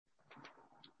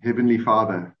Heavenly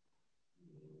Father,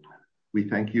 we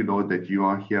thank you, Lord, that you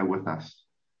are here with us.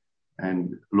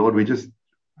 And Lord, we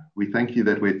thank you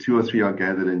that where two or three are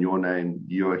gathered in your name,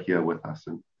 you are here with us.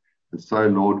 And so,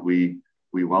 Lord, we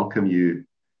welcome you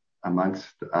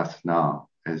amongst us now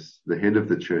as the head of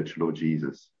the church, Lord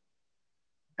Jesus.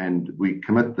 And we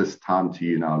commit this time to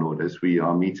you now, Lord, as we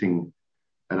are meeting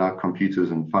at our computers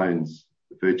and phones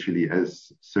virtually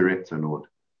as Sarepta, Lord.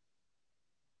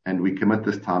 And we commit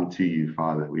this time to you,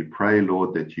 Father. We pray,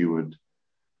 Lord, that you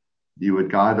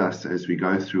would guide us as we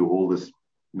go through all this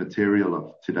material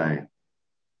of today.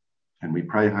 And we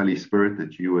pray, Holy Spirit,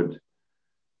 that you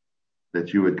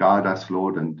would guide us,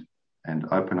 Lord, and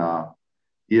open our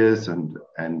ears and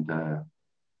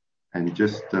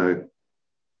just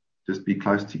be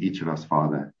close to each of us,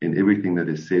 Father, in everything that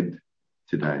is said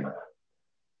today.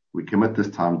 We commit this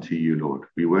time to you, Lord.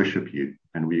 We worship you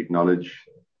and we acknowledge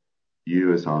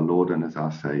you as our Lord and as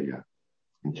our Savior.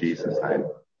 In Jesus' name,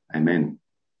 amen.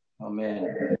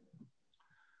 Amen.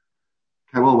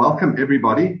 Okay, well, welcome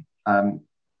everybody. I'm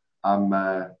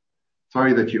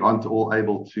sorry that you aren't all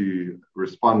able to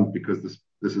respond because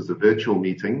this is a virtual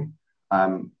meeting.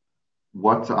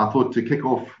 What I thought to kick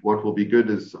off, what will be good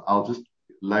is I'll just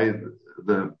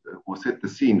set the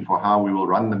scene for how we will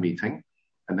run the meeting,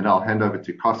 and then I'll hand over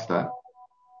to Costa.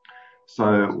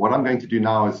 So what I'm going to do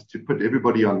now is to put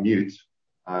everybody on mute.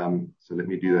 So let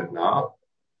me do that now.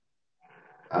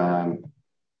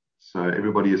 So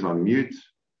everybody is on mute,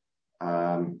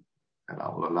 and I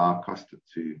will allow Costa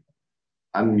to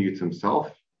unmute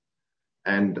himself.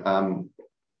 And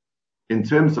in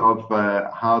terms of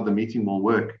how the meeting will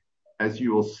work, as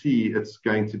you will see, it's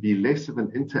going to be less of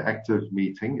an interactive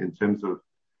meeting in terms of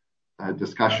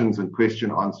discussions and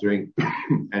question answering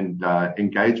and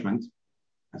engagement.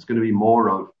 It's going to be more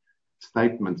of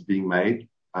statements being made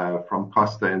from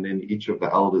Costa and then each of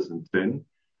the elders in turn.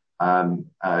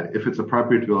 If it's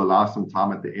appropriate, we'll allow some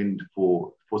time at the end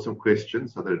for some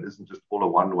questions so that it isn't just all a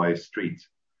one-way street.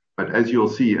 But as you'll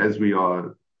see, as we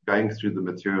are going through the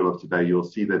material of today, you'll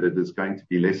see that it is going to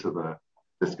be less of a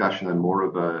discussion and more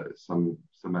of some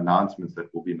announcements that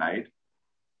will be made.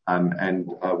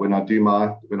 When I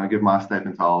give my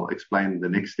statement, I'll explain the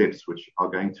next steps, which are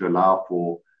going to allow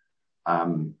for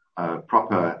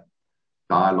proper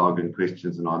dialogue and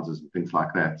questions and answers and things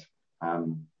like that.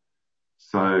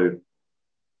 So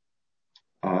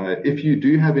if you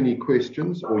do have any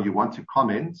questions or you want to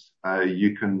comment,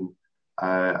 you can.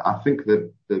 I think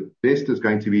that the best is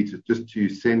going to be to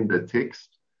send a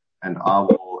text, and I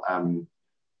will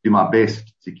do my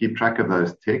best to keep track of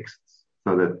those texts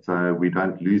so that we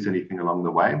don't lose anything along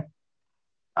the way.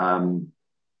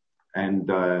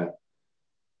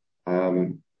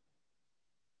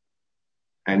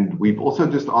 And we've also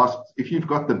just asked if you've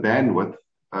got the bandwidth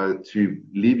to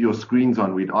leave your screens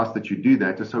on. We'd ask that you do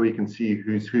that just so we can see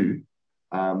who's who.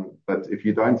 But if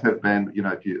you don't have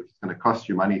if it's going to cost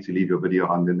you money to leave your video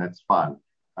on, then that's fine.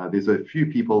 There's a few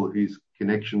people whose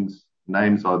connections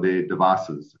names are their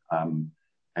devices, and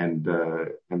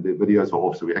their videos are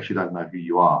off, so we actually don't know who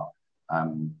you are,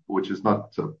 which is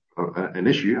not an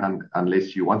issue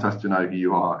unless you want us to know who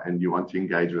you are and you want to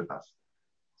engage with us.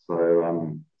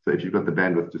 So if you've got the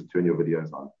bandwidth, just turn your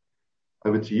videos on.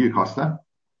 Over to you, Costa.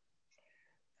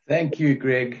 Thank you,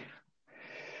 Greg.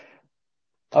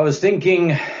 I was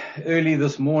thinking early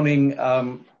this morning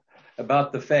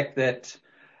about the fact that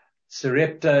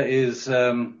Sarepta is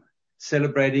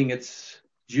celebrating its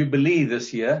Jubilee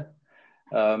this year.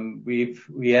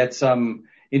 We had some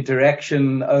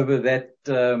interaction over that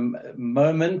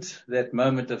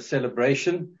moment of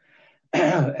celebration.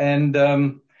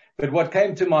 But what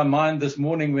came to my mind this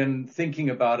morning when thinking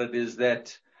about it is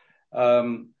that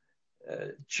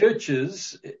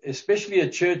churches, especially a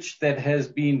church that has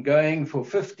been going for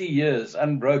 50 years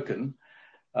unbroken,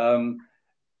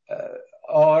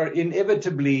 are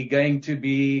inevitably going to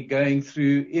be going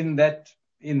through, in that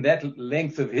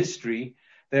length of history,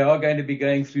 they are going to be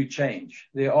going through change.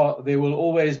 There will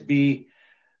always be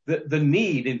the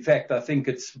need. In fact, I think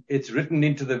it's written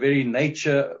into the very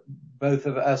nature, both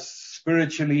of us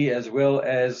spiritually as well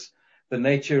as the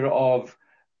nature of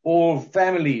all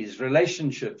families,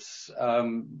 relationships,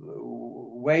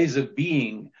 ways of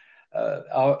being,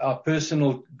 our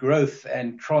personal growth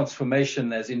and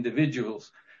transformation as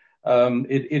individuals.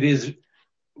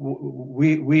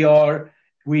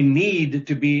 We need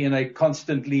to be in a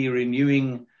constantly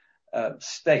renewing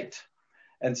state.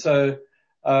 And so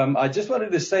I just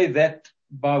wanted to say that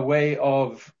by way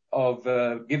of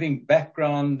giving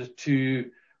background to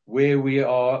where we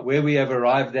have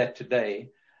arrived at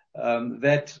today,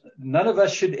 that none of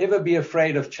us should ever be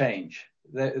afraid of change.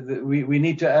 we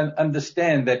need to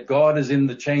understand that God is in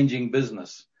the changing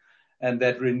business, and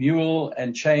that renewal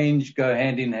and change go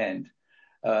hand in hand.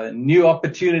 New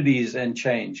opportunities and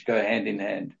change go hand in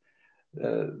hand.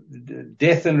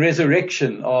 Death and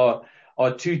resurrection are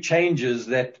two changes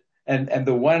and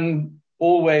the one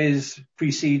always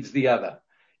precedes the other.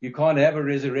 You can't have a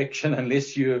resurrection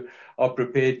unless you are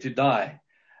prepared to die.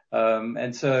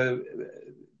 And so,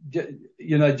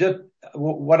 just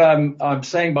what I'm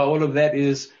saying by all of that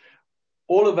is,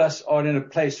 all of us are in a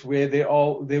place where there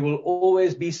will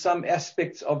always be some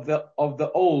aspects of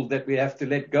the old that we have to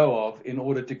let go of in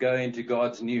order to go into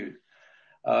God's new.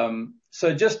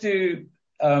 So just to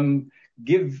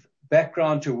give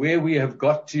background to where we have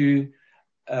got to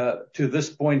this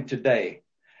point today,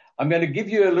 I'm going to give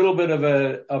you a little bit of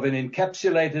an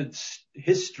encapsulated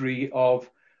history of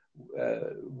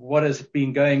what has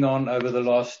been going on over the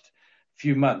last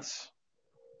few months.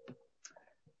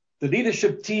 The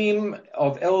leadership team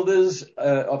of elders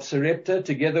of Sarepta,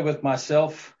 together with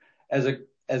myself as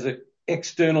a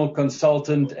external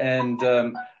consultant and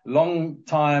long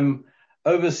time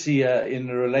overseer in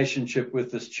the relationship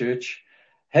with this church,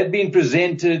 had been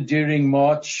presented during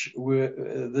March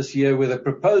this year with a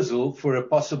proposal for a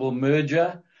possible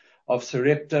merger of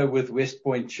Sarepta with West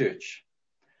Point Church.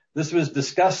 This was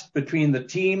discussed between the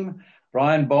team,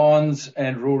 Brian Barnes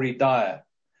and Rory Dyer.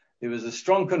 There was a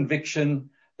strong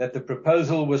conviction that the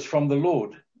proposal was from the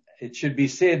Lord. It should be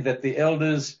said that the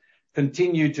elders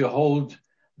continue to hold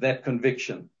that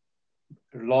conviction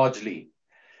largely.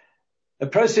 A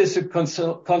process of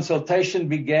consultation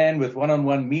began with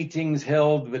one-on-one meetings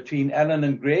held between Alan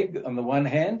and Greg on the one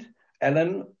hand,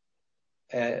 Alan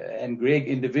and Greg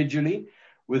individually,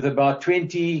 with about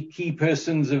 20 key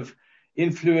persons of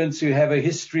influence who have a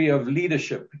history of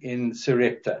leadership in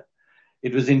Sarepta.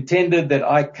 It was intended that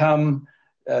I come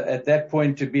at that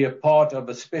point to be a part of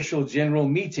a special general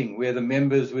meeting where the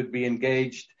members would be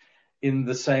engaged in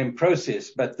the same process.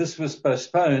 But this was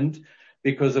postponed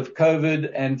because of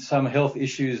COVID and some health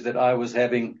issues that I was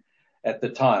having at the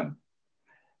time.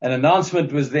 An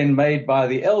announcement was then made by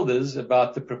the elders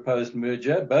about the proposed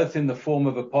merger, both in the form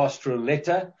of a pastoral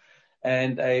letter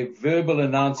and a verbal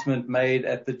announcement made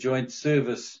at the joint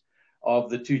service of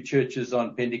the two churches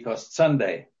on Pentecost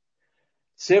Sunday.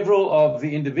 Several of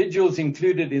the individuals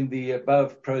included in the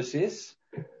above process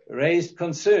raised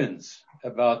concerns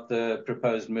about the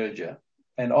proposed merger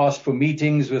and asked for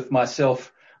meetings with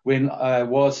myself when I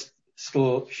was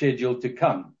still scheduled to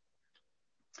come.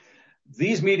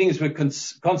 These meetings were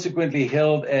consequently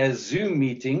held as Zoom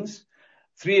meetings.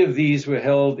 3 of these were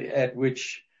held at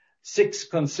which 6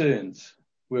 concerns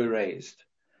were raised.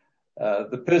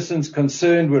 The persons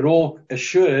concerned were all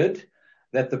assured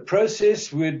that the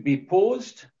process would be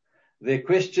paused, their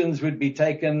questions would be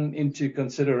taken into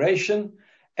consideration,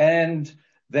 and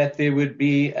that there would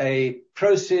be a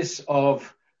process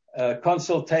of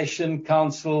consultation,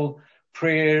 counsel,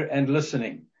 prayer, and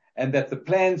listening, and that the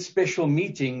planned special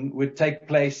meeting would take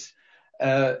place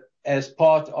as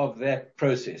part of that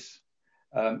process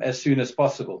as soon as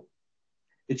possible.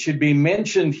 It should be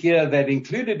mentioned here that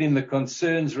included in the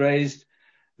concerns raised,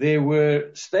 there were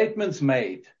statements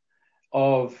made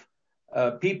of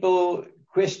people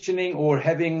questioning or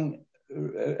having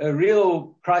a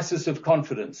real crisis of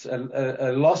confidence,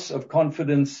 a loss of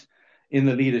confidence in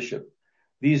the leadership.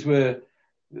 These were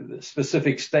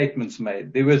specific statements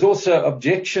made. There was also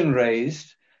objection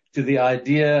raised to the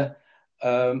idea,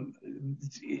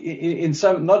 in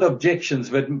some, not objections,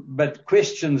 but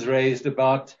questions raised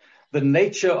about the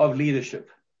nature of leadership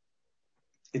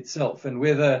itself and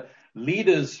whether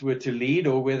leaders were to lead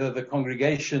or whether the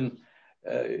congregation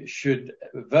should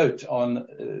vote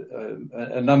on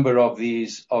a number of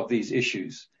these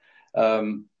issues.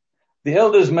 The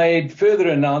elders made further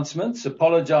announcements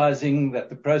apologizing that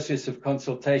the process of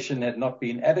consultation had not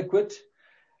been adequate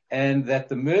and that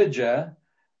the merger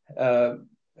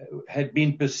had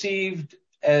been perceived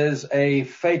as a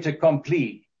fait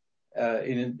accompli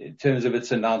in terms of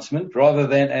its announcement rather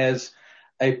than as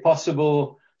a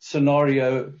possible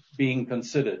scenario being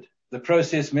considered. The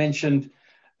process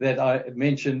that I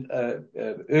mentioned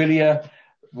earlier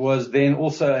was then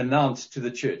also announced to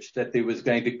the church that there was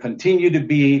going to continue to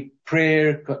be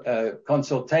prayer,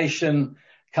 consultation,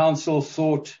 counsel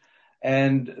sought,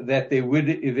 and that there would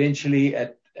eventually,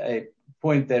 at a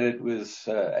point that it was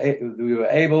we were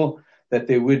able, that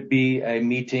there would be a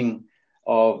meeting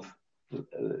of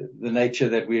the nature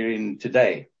that we're in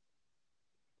today.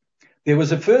 There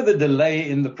was a further delay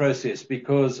in the process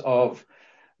because of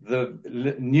the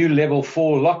new level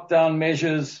 4 lockdown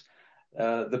measures,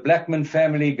 the Blackman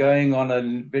family going on a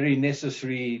very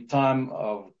necessary time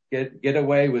of get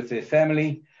away with their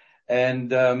family,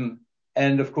 and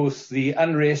of course the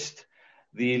unrest,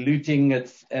 the looting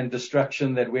and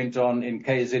destruction that went on in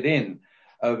KZN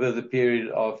over the period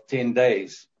of 10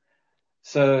 days.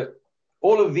 So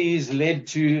all of these led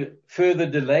to further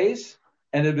delays,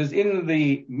 and it was in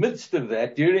the midst of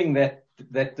that, during that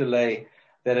delay,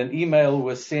 that an email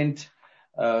was sent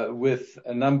with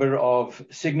a number of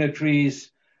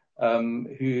signatories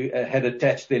who had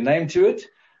attached their name to it,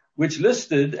 which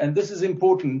listed, and this is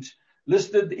important,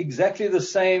 listed exactly the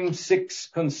same 6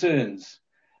 concerns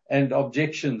and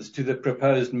objections to the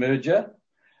proposed merger,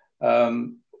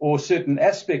 or certain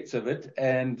aspects of it,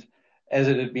 and as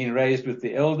it had been raised with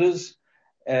the elders.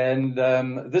 And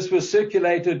this was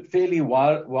circulated fairly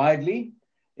widely,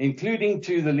 including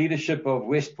to the leadership of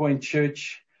West Point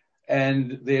Church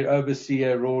and their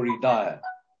overseer, Rory Dyer.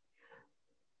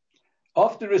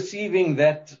 After receiving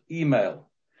that email,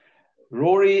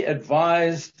 Rory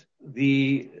advised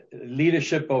the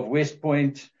leadership of West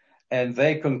Point, and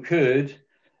they concurred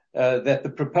that the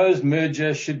proposed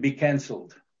merger should be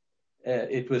cancelled.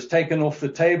 It was taken off the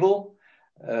table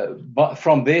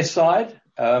from their side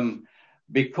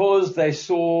because they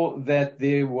saw that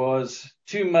there was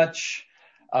too much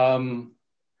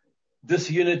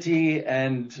disunity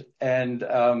and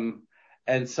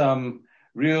some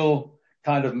real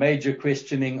kind of major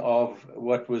questioning of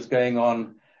what was going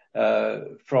on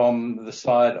from the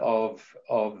side of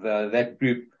that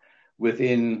group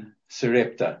within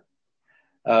Sarepta.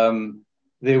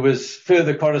 There was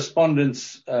further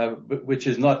correspondence, which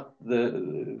is not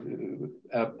the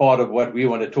part of what we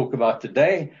want to talk about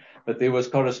today, but there was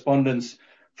correspondence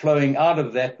flowing out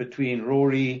of that between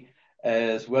Rory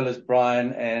as well as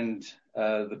Brian and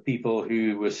the people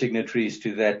who were signatories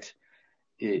to that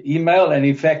email, and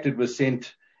in fact it was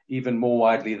sent even more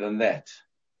widely than that.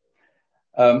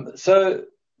 So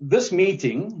this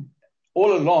meeting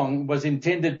all along was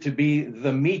intended to be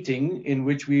the meeting in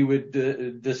which we would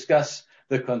discuss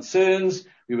the concerns,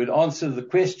 we would answer the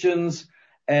questions,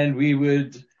 and we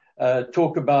would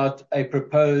talk about a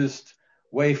proposed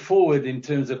way forward in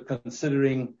terms of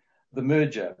considering the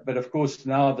merger. But of course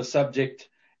now the subject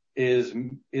is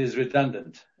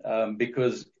redundant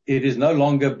because it is no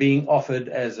longer being offered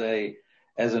as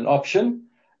an option,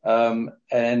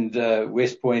 and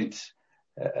West Point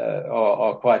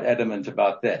are quite adamant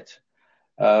about that.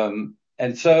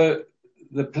 And so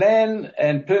the plan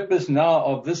and purpose now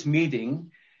of this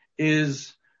meeting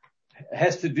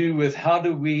has to do with how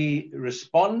do we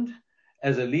respond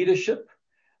as a leadership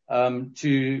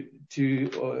to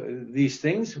these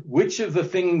things, which of the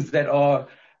things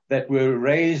that were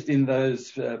raised in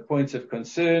those points of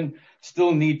concern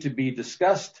still need to be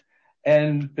discussed,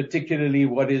 and particularly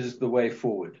what is the way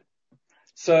forward.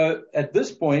 So at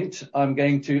this point, I'm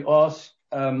going to ask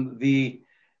the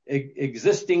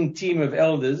existing team of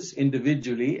elders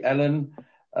individually, Alan,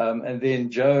 and then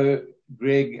Joe,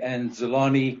 Greg, and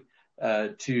Zolani,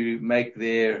 to make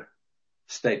their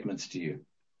statements to you.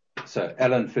 So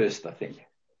Alan first, I think.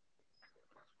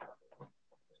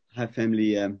 Hi,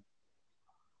 family.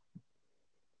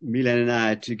 Milan and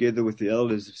I, together with the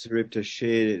elders of Sarepta,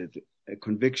 shared a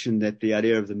conviction that the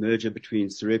idea of the merger between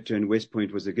Sarepta and West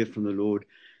Point was a gift from the Lord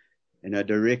and a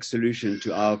direct solution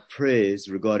to our prayers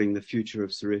regarding the future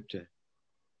of Sarepta.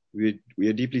 We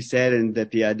are deeply saddened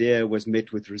that the idea was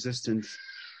met with resistance,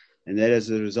 and that as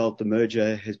a result, the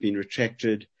merger has been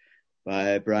retracted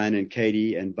by Brian and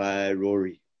Katie and by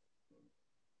Rory.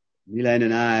 Milan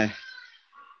and I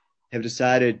have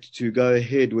decided to go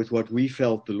ahead with what we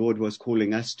felt the Lord was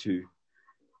calling us to,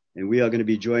 and we are going to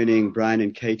be joining Brian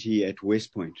and Katie at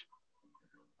West Point.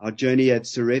 Our journey at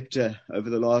Sarepta over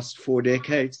the last 4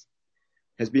 decades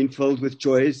has been filled with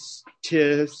joys,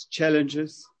 tears,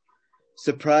 challenges,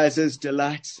 surprises,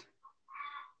 delights,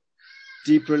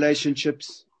 deep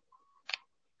relationships,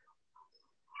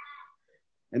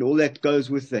 and all that goes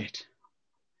with that.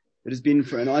 It has been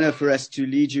an honor for us to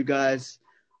lead you guys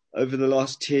over the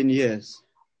last 10 years.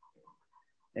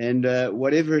 And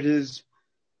whatever it is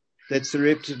that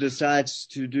Sarepta decides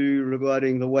to do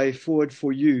regarding the way forward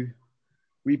for you,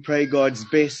 we pray God's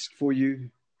best for you.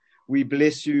 We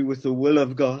bless you with the will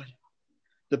of God,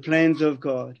 the plans of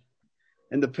God,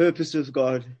 and the purpose of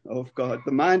God,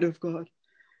 the mind of God,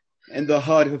 and the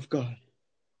heart of God.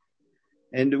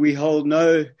 And we hold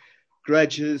no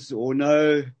grudges or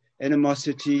no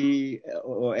animosity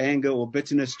or anger or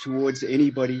bitterness towards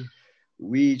anybody.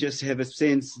 We just have a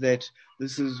sense that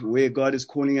this is where God is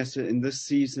calling us in this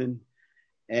season.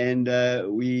 And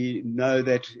we know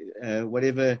that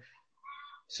whatever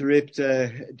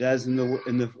Sarepta does in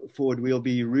the forward, we'll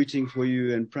be rooting for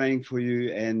you and praying for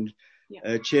you and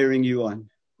cheering you on.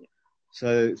 Yeah.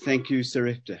 So thank you,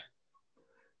 Sarepta.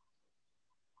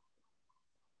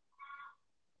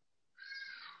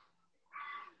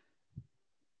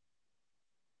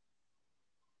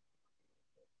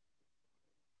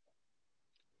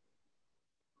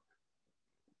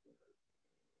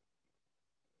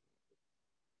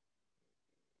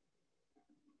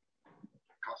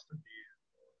 Custom, do you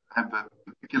have a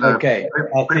particular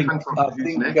preference of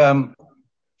who's next?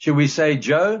 Should we say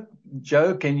Joe?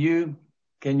 Joe, can you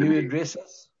address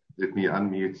us? Let me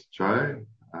unmute Joe.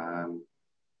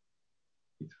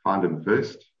 Need to find him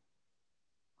first.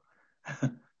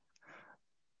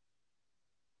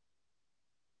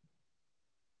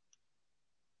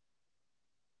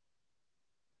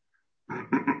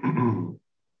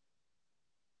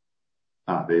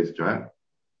 There's Joe.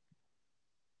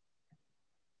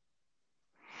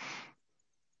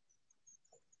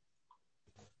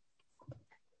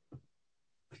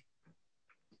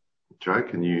 Joe,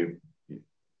 can you?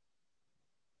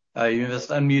 You must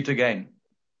unmute again.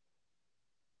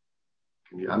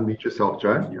 Can you unmute yourself,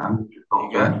 Joe?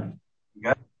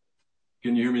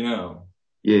 Can you hear me now?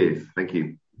 Yes, thank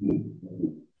you.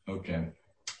 Okay.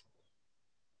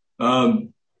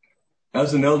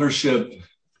 As an eldership,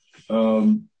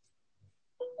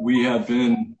 we have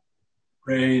been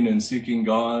praying and seeking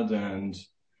God, and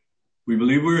we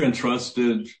believe we're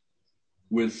entrusted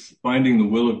with finding the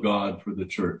will of God for the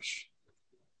church.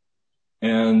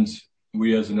 And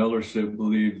we as an eldership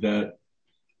believe that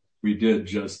we did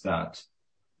just that.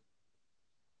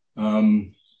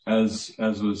 As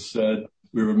was said,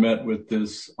 we were met with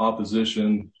this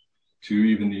opposition to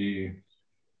even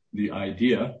the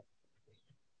idea.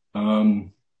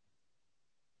 And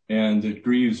it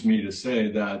grieves me to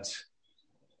say that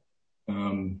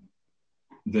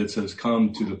this has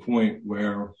come to the point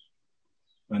where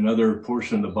another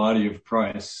portion of the body of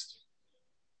Christ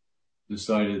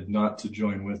decided not to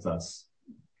join with us.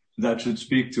 That should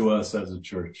speak to us as a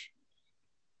church.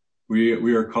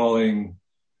 We are calling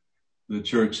the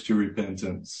church to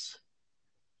repentance.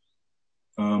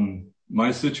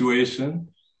 My situation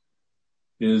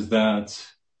is that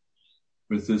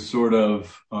with this sort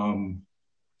of a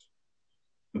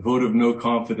vote of no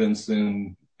confidence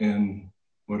in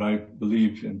what I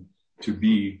believe in to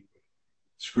be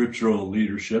scriptural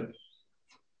leadership,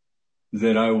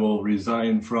 that I will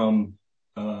resign from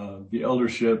the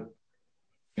eldership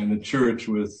and the church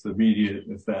with immediate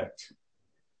effect.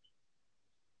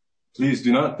 Please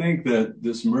do not think that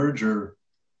this merger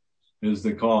is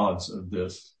the cause of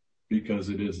this, because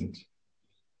it isn't.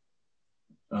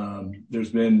 There's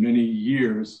been many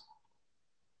years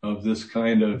of this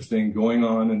kind of thing going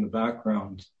on in the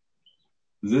background.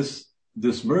 This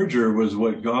merger was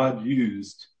what God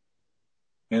used,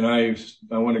 and I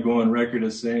want to go on record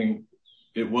as saying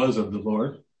it was of the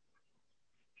Lord,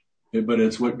 but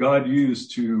it's what God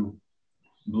used to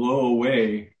blow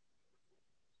away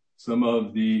some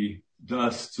of the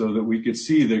dust so that we could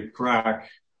see the crack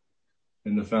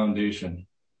in the foundation.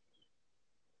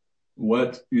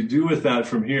 What you do with that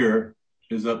from here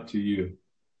is up to you.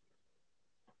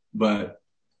 But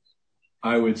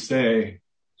I would say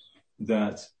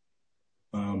that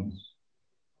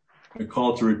a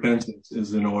call to repentance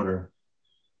is in order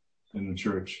in the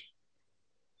church.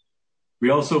 We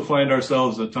also find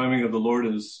ourselves, the timing of the Lord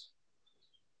is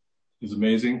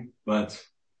amazing, but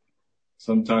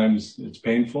sometimes it's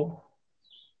painful.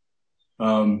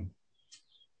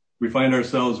 We find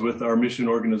ourselves with our mission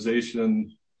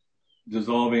organization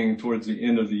dissolving towards the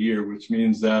end of the year, which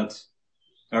means that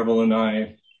Avril and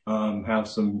I have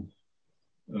some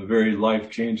very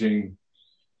life-changing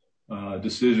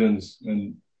decisions,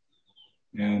 and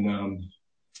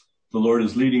the Lord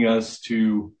is leading us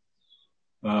to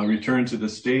return to the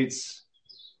States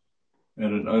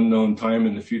at an unknown time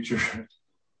in the future,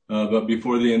 but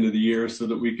before the end of the year, so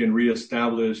that we can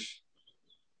reestablish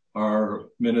our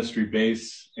ministry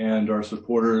base and our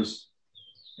supporters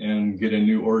and get a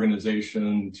new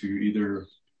organization to either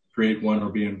create one or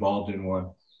be involved in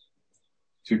one,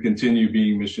 to continue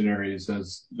being missionaries,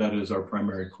 as that is our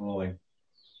primary calling.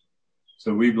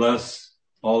 So we bless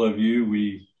all of you.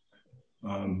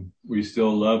 We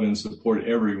still love and support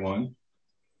everyone,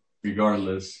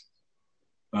 regardless.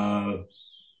 And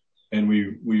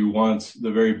we want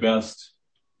the very best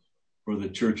for the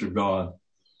Church of God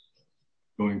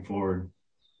going forward.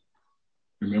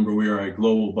 Remember, we are a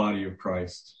global body of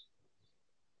Christ,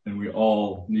 and we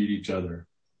all need each other.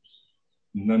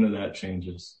 None of that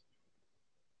changes.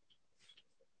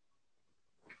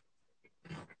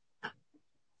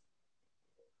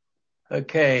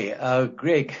 Okay,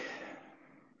 Greg.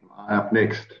 Up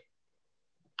next.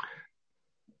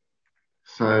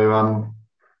 So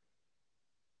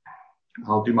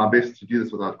I'll do my best to do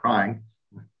this without crying.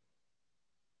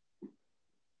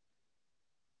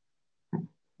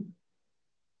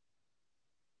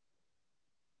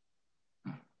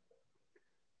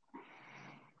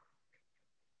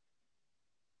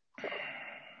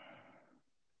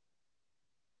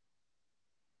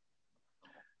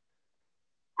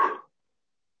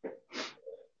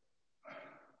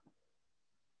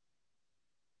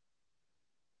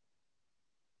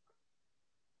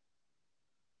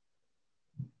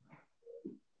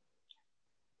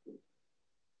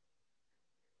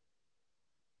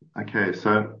 Okay,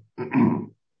 so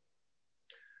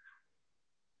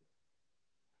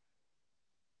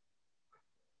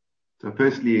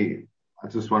firstly, I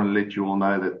just want to let you all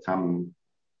know that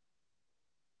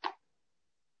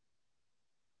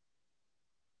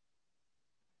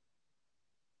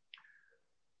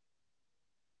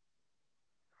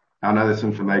I know this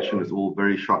information is all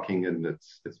very shocking and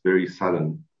it's very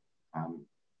sudden.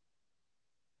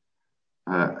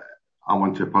 I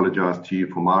want to apologize to you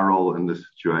for my role in this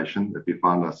situation that we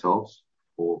find ourselves,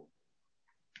 for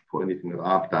anything that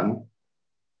I've done.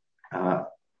 I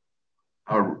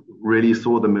really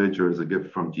saw the merger as a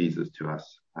gift from Jesus to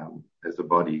us as a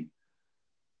body.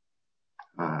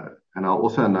 And I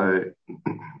also know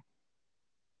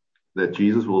that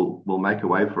Jesus will make a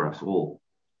way for us all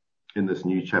in this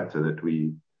new chapter that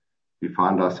we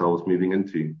find ourselves moving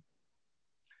into.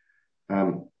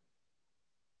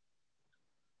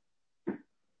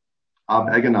 I've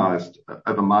agonized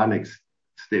over my next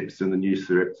steps in the new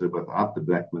Sarepta without the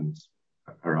Blackmans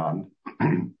around.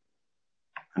 And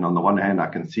on the one hand, I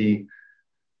can see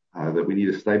that we need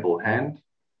a stable hand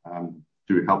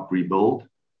to help rebuild.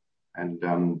 And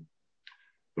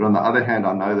but on the other hand,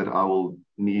 I know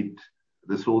that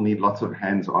this will need lots of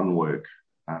hands-on work.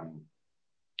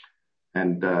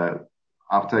 And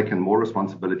I've taken more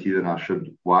responsibility than I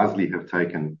should wisely have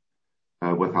taken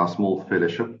with our small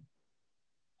fellowship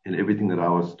in everything that I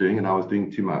was doing, and I was doing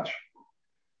too much.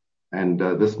 And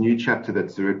this new chapter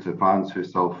that Sarepta finds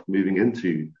herself moving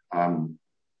into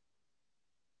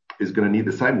is going to need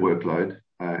the same workload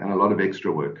and a lot of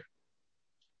extra work.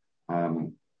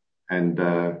 And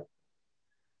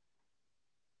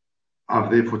I've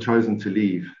therefore chosen to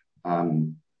leave,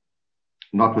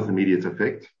 not with immediate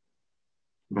effect,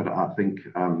 but I think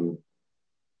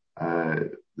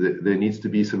there needs to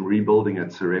be some rebuilding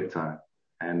at Sarepta.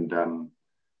 And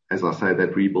as I say,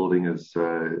 that rebuilding is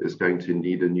going to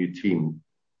need a new team.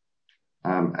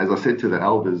 As I said to the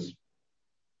elders,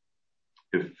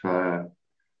 if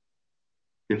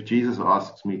Jesus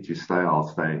asks me to stay, I'll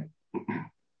stay.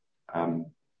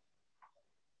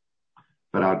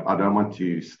 But I don't want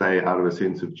to stay out of a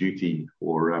sense of duty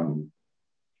or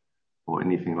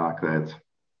anything like that.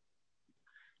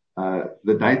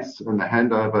 The dates and the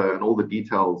handover and all the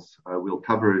details we'll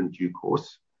cover in due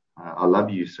course. I love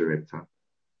you, Sarepta.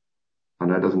 I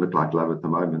know it doesn't look like love at the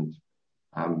moment.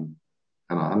 And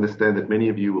I understand that many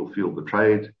of you will feel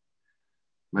betrayed,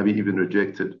 maybe even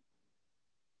rejected.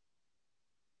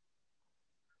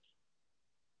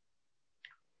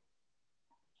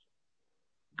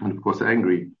 And of course,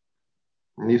 angry.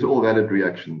 And these are all valid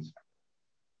reactions.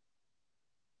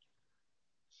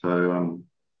 So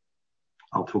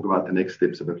I'll talk about the next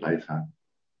steps a bit later.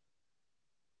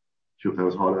 Sure, that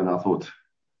was harder than I thought.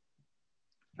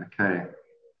 Okay.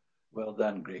 Well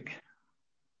done, Greg.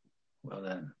 Well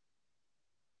done.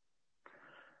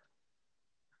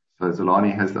 So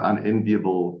Zolani has the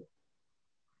unenviable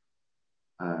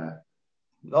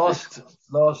last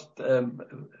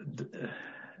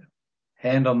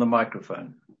hand on the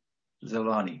microphone.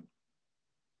 Zolani.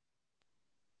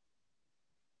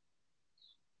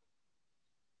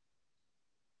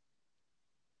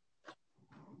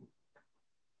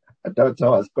 I thought I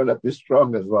was going to be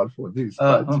strong as well for this.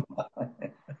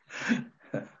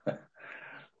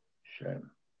 Shame.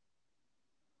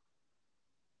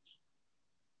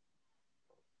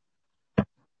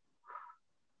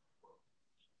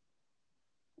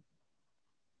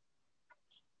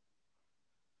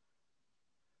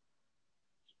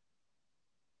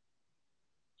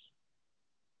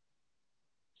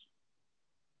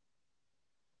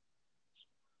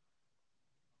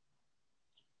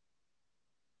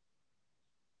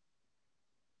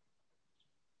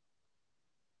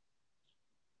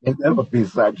 There's never been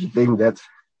such a thing that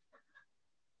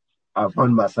I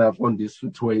found myself on this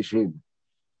situation.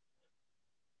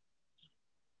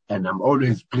 And I'm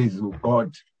always pleased with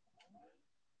God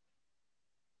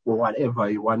for whatever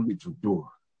He wants me to do.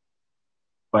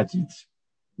 But it's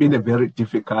been a very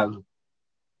difficult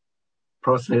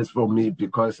process for me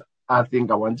because I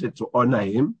think I wanted to honor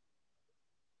Him.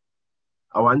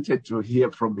 I wanted to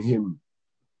hear from Him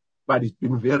but it's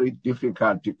been very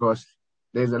difficult because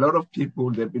there's a lot of people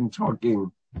that have been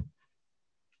talking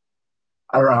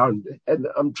around, and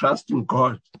I'm trusting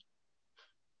God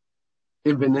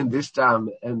even in this time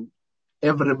and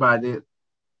everybody,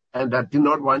 and I do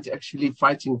not want actually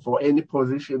fighting for any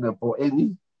position or for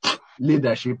any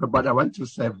leadership, but I want to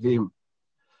serve Him.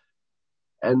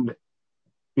 And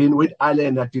being with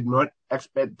Alan, I did not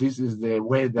expect this is the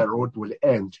way the road will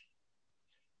end.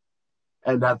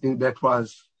 And I think that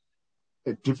was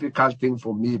a difficult thing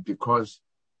for me because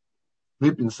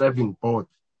we've been serving both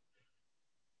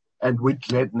and with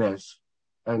gladness.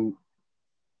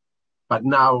 But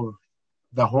now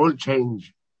the whole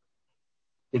change,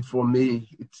 for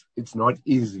me, it's not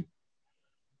easy.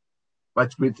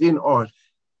 But within all,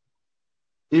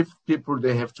 if people,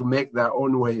 they have to make their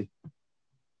own way,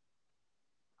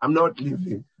 I'm not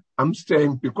leaving. I'm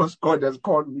staying because God has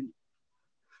called me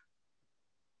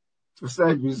to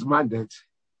serve His mandate.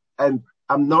 And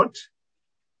I'm not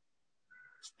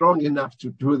strong enough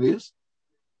to do this,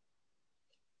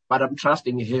 but I'm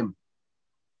trusting Him.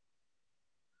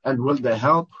 And with the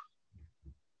help,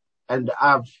 and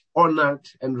I've honored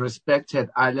and respected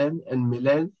Alan and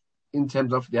Milan in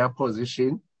terms of their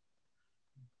position.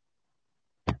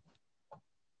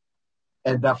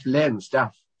 And I've learned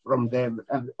stuff from them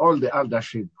and all the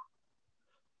eldership.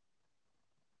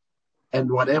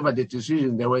 And whatever the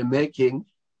decision they were making,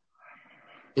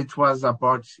 it was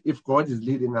about if God is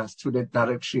leading us to the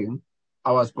direction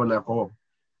I was going to go.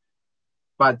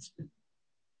 But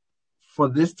for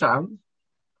this time,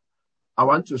 I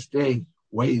want to stay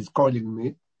where He's calling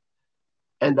me.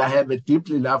 And I have a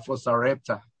deeply love for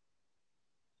Sarepta.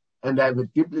 And I have a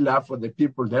deeply love for the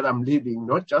people that I'm leading,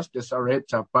 not just the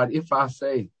Sarepta, but if I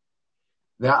say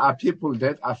there are people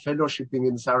that are fellowshipping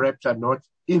in Sarepta, not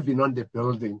even on the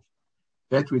building,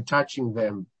 that we're touching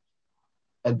them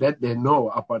and that they know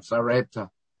about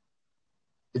Sarepta.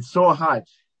 It's so hard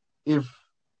if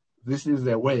this is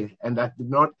the way, and I do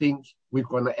not think we're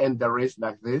going to end the race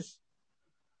like this.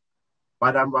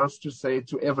 But I want to say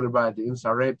to everybody in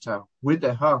Sarepta, with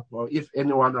the help, or if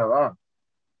anyone around,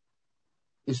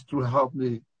 is to help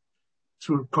me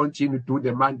to continue to do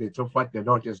the mandate of what the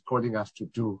Lord is calling us to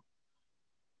do.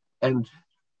 And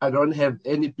I don't have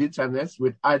any bitterness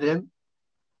with Adam.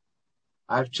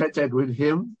 I've chatted with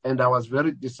him, and I was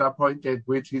very disappointed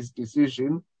with his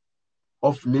decision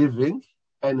of leaving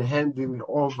and handing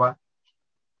over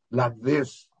like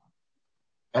this.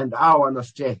 And I want to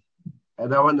stay.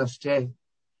 And I want to stay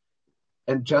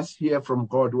and just hear from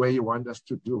God where He wants us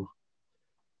to do.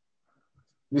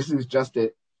 This is just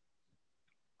a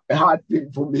hard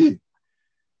thing for me,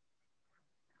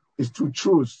 is to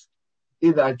choose.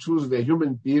 Either I choose the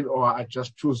human being or I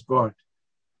just choose God.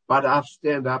 But I've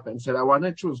stand up and said, I want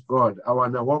to choose God. I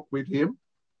want to walk with Him.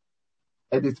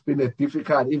 And it's been a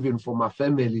difficult even for my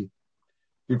family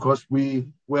because we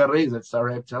were raised at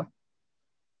Sarepta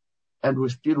and we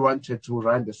still wanted to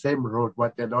run the same road,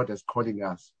 what the Lord is calling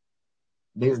us.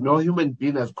 There's no human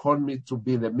being has called me to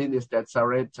be the minister at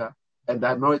Sarepta, and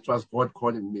I know it was God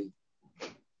calling me.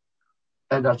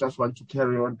 And I just want to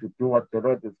carry on to do what the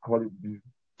Lord is calling me.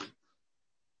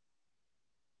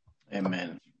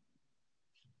 Amen.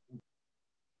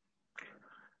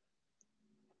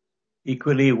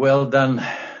 Equally well done,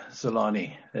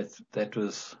 Zolani. That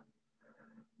was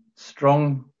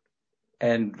strong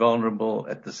and vulnerable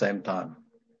at the same time.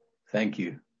 Thank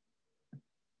you.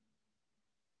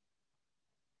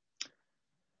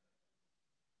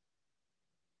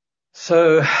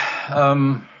 So,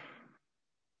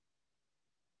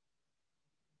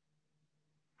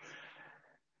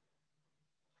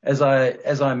 as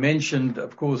I mentioned,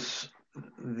 of course,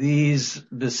 these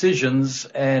decisions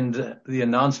and the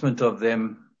announcement of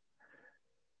them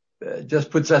just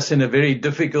puts us in a very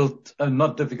different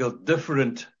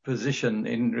position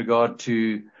in regard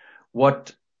to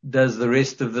what does the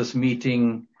rest of this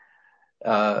meeting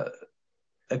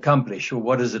accomplish, or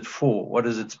what is it for? What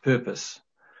is its purpose?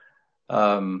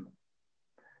 The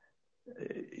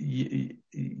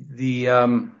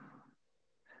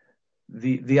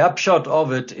upshot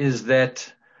of it is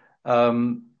that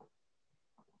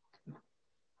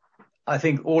I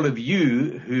think all of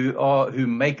you who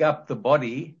make up the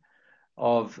body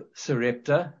of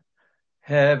Sarepta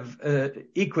have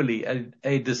equally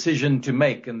a decision to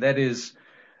make, and that is,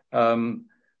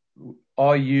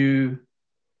 are you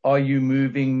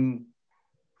moving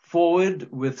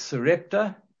forward with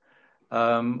Sarepta,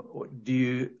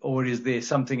 or is there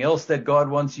something else that God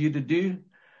wants you to do?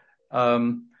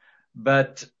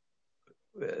 But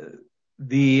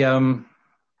the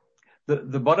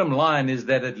the bottom line is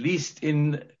that at least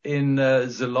in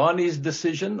Zelani's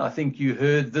decision, I think you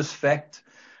heard this fact,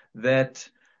 that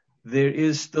there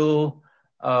is still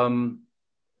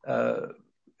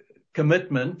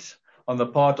commitment on the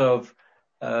part of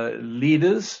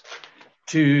leaders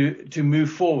to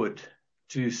move forward,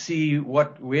 to see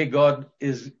where God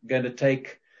is going to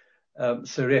take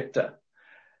Sarepta.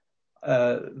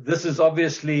 This has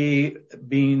obviously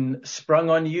been sprung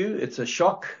on you. It's a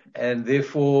shock, and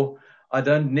therefore I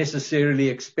don't necessarily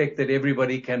expect that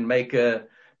everybody can make a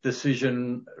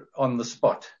decision on the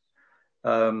spot.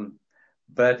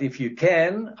 But if you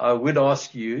can, I would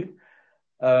ask you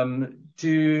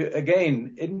to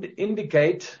again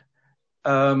indicate,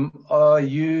 do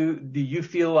you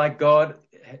feel like God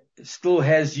still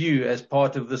has you as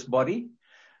part of this body?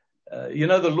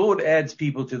 The Lord adds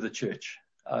people to the church.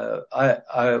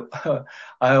 I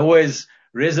always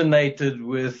resonated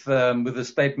with the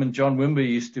statement John Wimber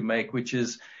used to make, which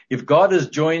is, if God has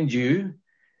joined you,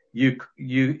 you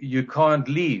can't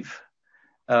leave.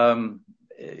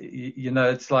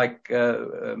 It's like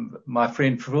my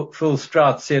friend Phil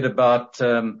Strout said about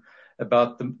the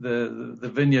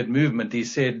Vineyard movement. He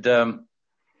said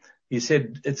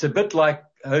it's a bit like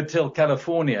Hotel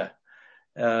California.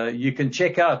 You can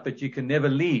check out, but you can never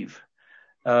leave.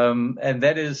 And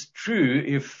that is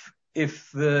true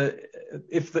if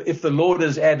the Lord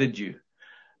has added you.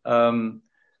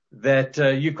 That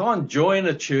you can't join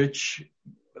a church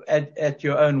at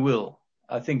your own will.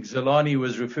 I think Zelani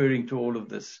was referring to all of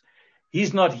this.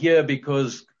 He's not here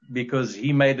because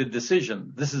he made a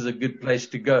decision. This is a good place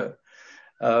to go.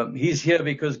 He's here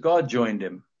because God joined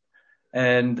him.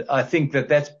 And I think that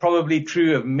that's probably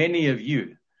true of many of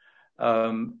you.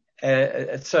 So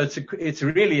it's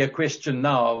really a question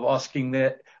now of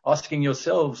asking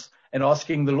yourselves and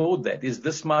asking the Lord that, is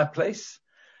this my place?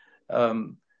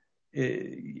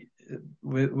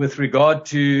 With regard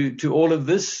to all of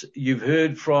this, you've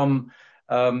heard from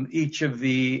each of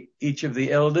the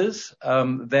elders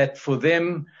that for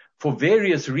them, for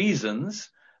various reasons,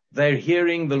 they're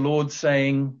hearing the Lord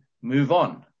saying, move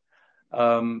on,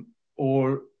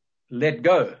 or let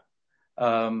go,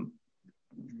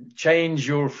 change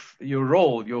your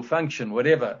role, your function,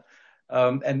 whatever.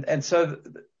 And so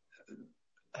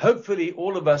hopefully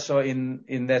all of us are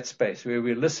in that space where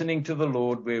we're listening to the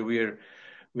Lord, where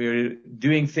we're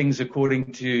doing things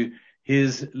according to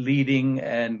his leading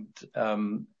and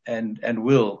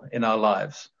will in our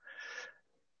lives.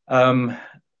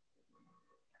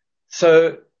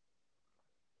 So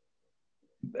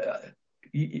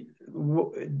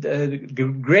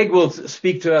Greg will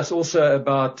speak to us also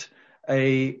about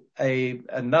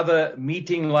another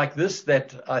meeting like this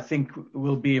that I think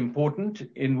will be important,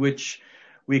 in which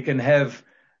we can have,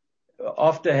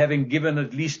 after having given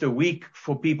at least a week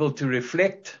for people to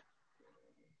reflect,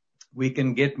 we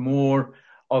can get more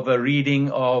of a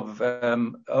reading of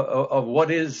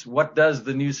what does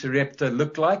the new Sarepta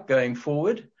look like going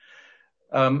forward.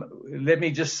 Let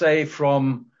me just say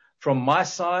from my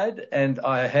side, and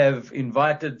I have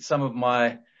invited some of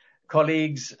my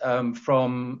colleagues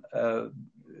from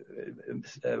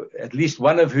at least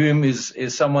one of whom is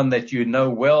someone that you know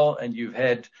well and you've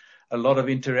had a lot of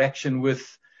interaction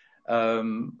with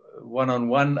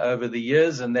one-on-one over the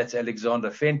years, and that's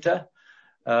Alexander Fenter.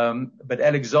 But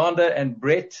Alexander and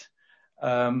Brett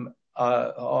are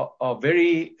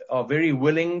very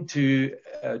willing to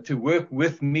work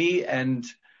with me and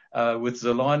with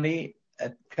Zelani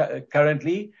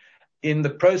currently in the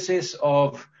process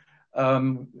of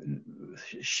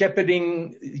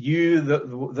shepherding you,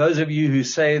 those of you who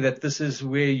say that this is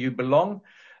where you belong,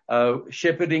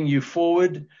 shepherding you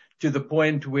forward to the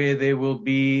point where there will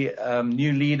be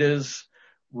new leaders,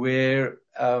 where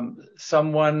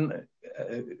someone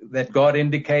that God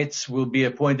indicates will be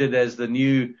appointed as the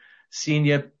new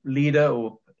senior leader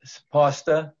or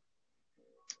pastor,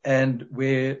 and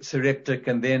where Sarepta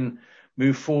can then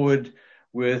move forward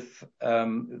with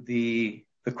the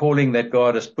calling that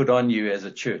God has put on you as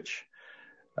a church.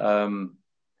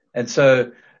 And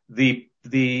so the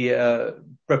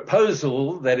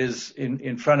proposal that is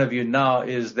in front of you now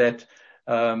is that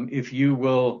if you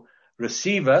will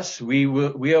receive us,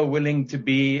 we are willing to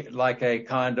be like a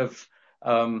kind of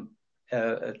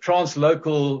a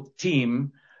translocal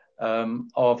team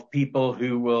of people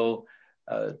who will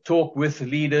talk with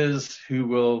leaders, who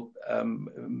will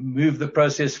move the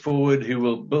process forward, who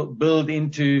will build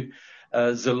into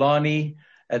Zelani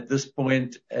at this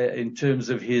point in terms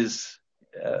of his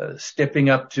stepping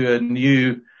up to a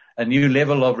new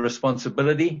level of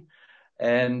responsibility,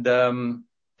 and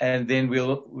then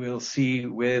we'll see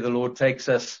where the Lord takes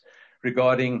us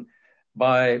regarding,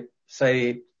 by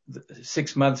say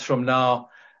 6 months from now,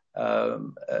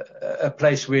 a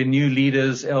place where new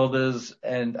leaders, elders,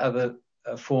 and other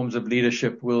forms of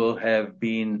leadership will have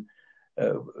been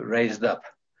raised up.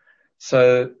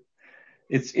 So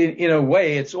it's in a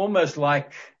way, it's almost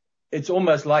like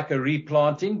a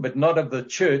replanting, but not of the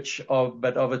church,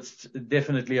 but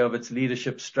definitely of its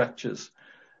leadership structures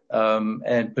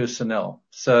and personnel.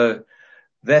 So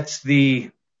that's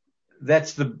the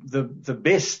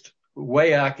best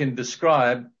way I can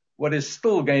describe what is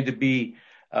still going to be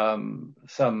going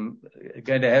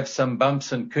to have some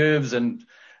bumps and curves and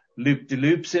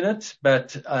loop-de-loops in it,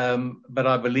 but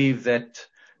I believe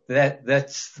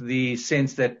that's the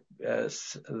sense that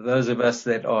those of us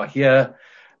that are here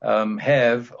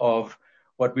have of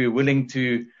what we're willing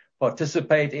to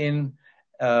participate in,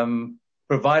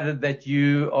 provided that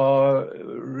you are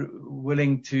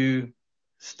willing to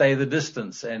stay the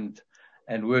distance and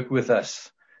work with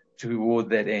us toward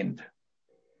that end.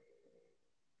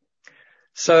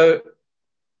 So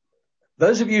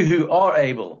those of you who are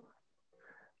able,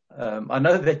 I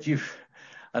know that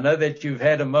you've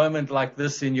had a moment like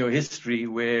this in your history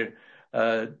where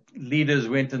leaders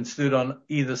went and stood on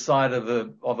either side of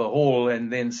a hall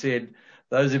and then said,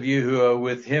 those of you who are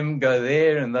with him go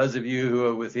there, and those of you who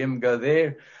are with him go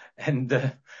there.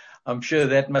 And I'm sure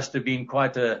that must have been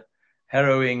quite a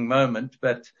harrowing moment,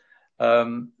 but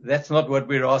that's not what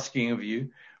we're asking of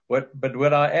you. But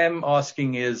what I am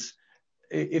asking is,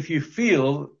 if you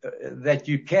feel that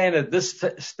you can at this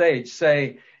stage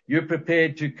say you're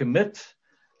prepared to commit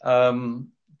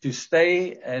to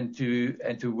stay and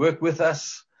to work with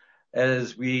us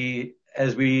as we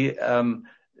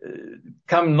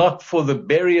come not for the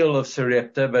burial of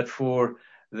Sarepta, but for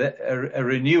a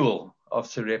renewal of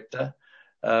Sarepta,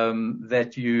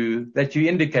 that you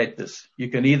indicate this. You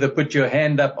can either put your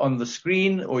hand up on the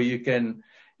screen, or you can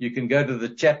go to the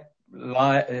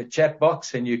chat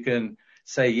box and you can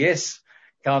say yes,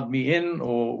 count me in,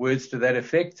 or words to that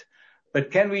effect.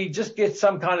 But can we just get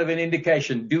some kind of an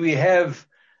indication? Do we have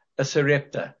a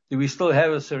Sarepta? Do we still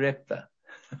have a Sarepta?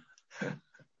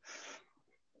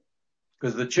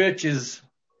 Because the church is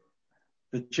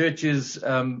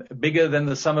bigger than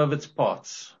the sum of its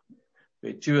parts.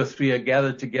 Where 2 or 3 are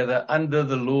gathered together under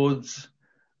the Lord's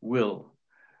will,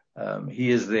 He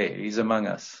is there. He's among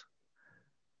us.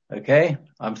 Okay,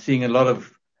 I'm seeing a lot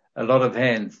of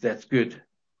hands. That's good.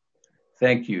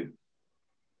 Thank you.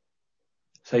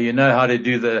 So you know how to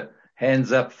do the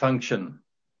hands up function.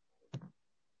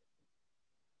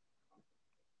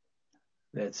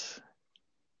 That's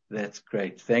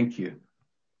great. Thank you.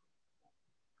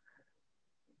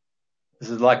 This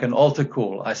is like an altar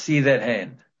call. I see that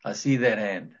hand. I see that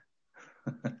hand.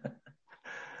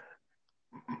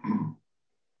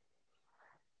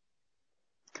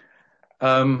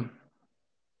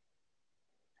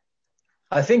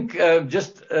 I think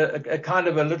just a kind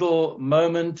of a little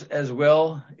moment as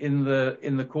well in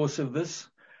the course of this.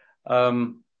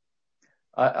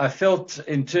 I felt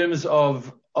in terms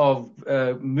of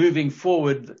moving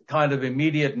forward, kind of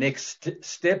immediate next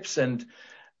steps, and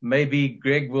maybe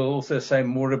Greg will also say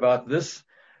more about this,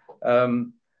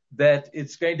 that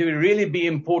it's going to really be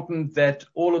important that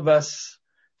all of us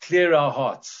clear our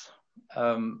hearts.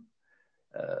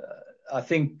 I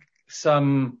think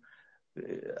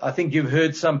you've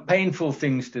heard some painful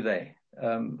things today.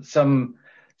 Some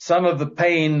of the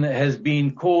pain has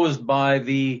been caused by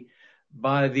the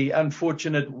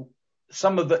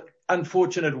some of the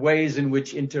unfortunate ways in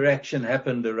which interaction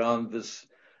happened around this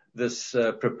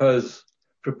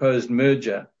proposed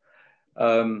merger.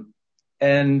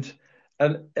 And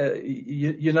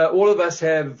you know, all of us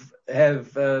have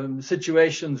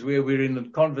situations where we're in a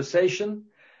conversation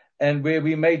and where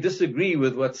we may disagree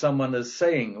with what someone is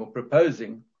saying or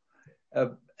proposing.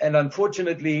 And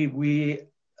unfortunately,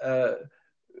 I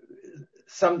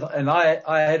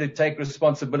had to take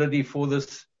responsibility for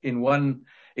this in one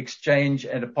exchange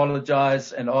and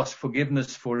apologize and ask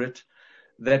forgiveness for it,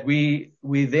 that we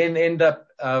then end up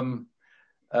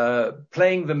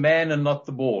playing the man and not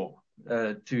the ball,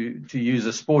 to use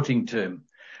a sporting term.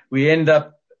 We end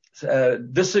up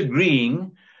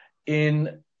disagreeing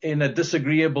in a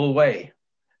disagreeable way.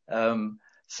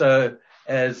 So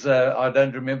as I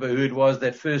don't remember who it was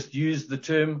that first used the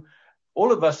term,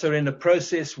 all of us are in a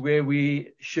process where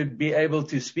we should be able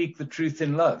to speak the truth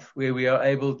in love, where we are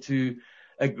able to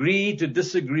agree to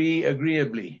disagree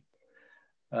agreeably.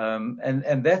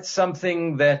 And that's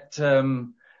something that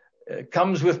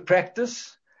comes with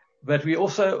practice, but we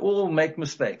also all make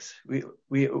mistakes.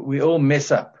 We all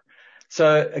mess up.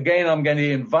 So again, I'm going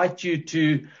to invite you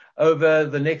to, over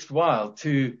the next while,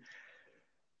 to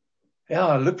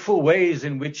look for ways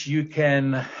in which you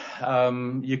can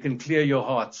clear your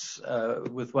hearts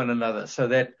with one another, so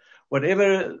that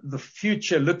whatever the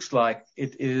future looks like,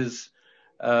 it is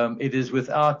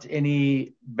without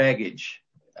any baggage.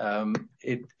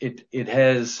 It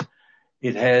has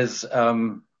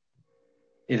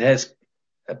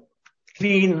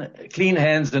clean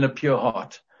hands and a pure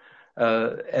heart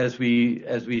as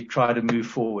we try to move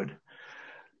forward.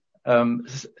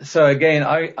 So again,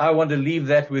 I want to leave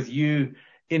that with you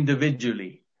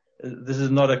individually. This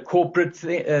is not a corporate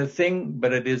thing,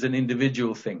 but it is an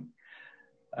individual thing.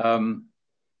 I'm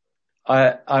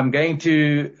going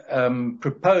to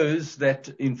propose that,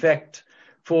 in fact,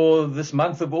 for this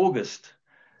month of August,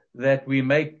 that we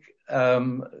make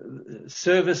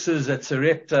services at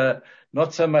Sarepta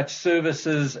not so much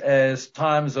services as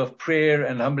times of prayer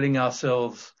and humbling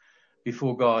ourselves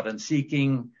before God and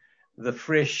seeking the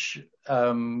fresh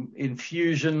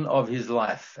infusion of His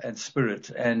life and spirit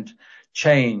and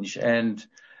change and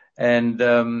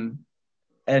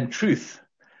truth,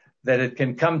 that it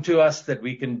can come to us, that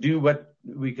we can do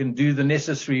the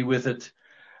necessary with it.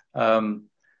 And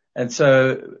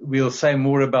so we'll say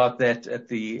more about that at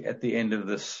the end of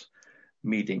this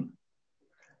meeting.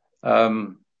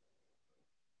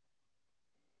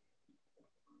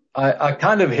 I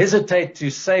kind of hesitate to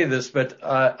say this, but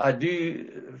I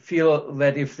do feel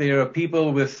that if there are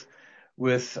people with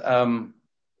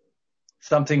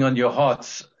something on your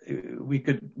hearts, we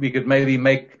could maybe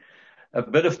make a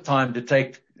bit of time to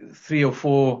take 3 or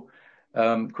 4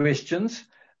 questions,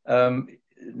 not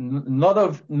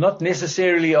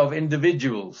necessarily of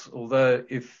individuals, although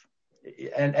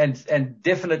and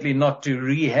definitely not to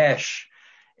rehash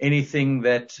anything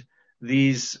that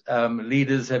these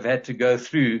leaders have had to go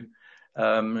through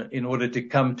in order to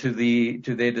come to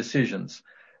their decisions.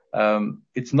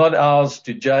 It's not ours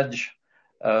to judge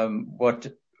what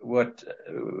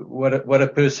a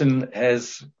person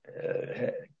has,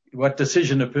 what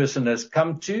decision a person has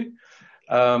come to,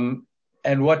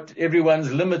 and what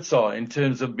everyone's limits are in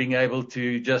terms of being able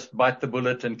to just bite the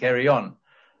bullet and carry on.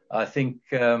 I think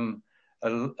a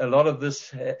lot of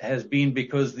this has been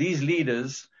because these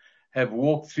leaders have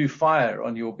walked through fire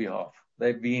on your behalf.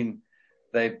 They've been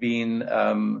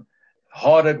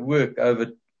hard at work over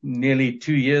nearly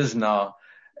 2 years now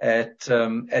at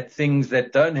things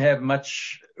that don't have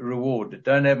much reward,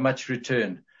 don't have much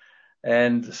return.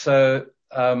 And so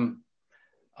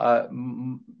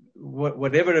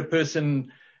whatever a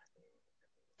person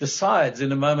decides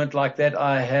in a moment like that,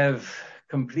 I have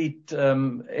complete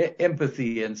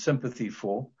empathy and sympathy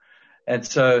for. And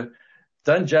so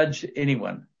don't judge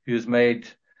anyone who's made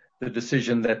the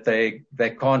decision that they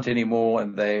can't anymore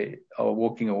and they are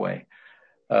walking away.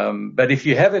 But if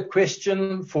you have a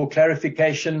question for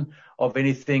clarification of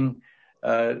anything,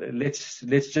 let's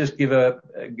just give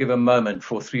a moment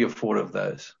for 3 or 4 of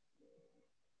those.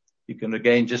 You can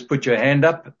again just put your hand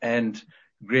up and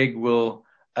Greg will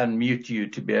unmute you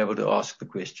to be able to ask the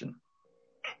question.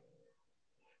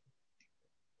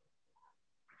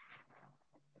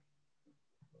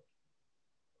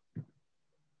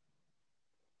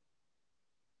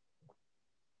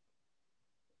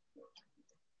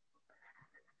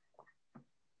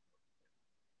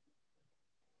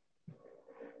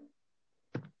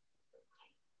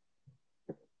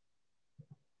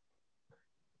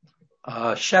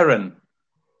 Sharon.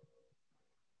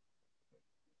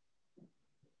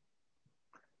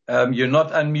 You're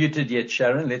not unmuted yet,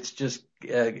 Sharon. Let's just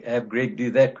have Greg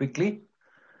do that quickly.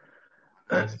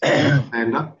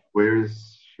 Hand up. Where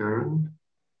is Sharon?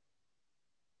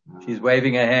 She's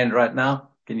waving her hand right now.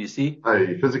 Can you see? Oh,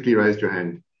 you physically raised your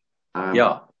hand.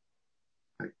 Yeah.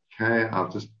 Okay, I'll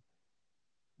just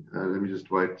let me just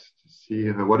wait to see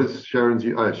her. What is Sharon's?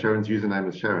 Sharon's username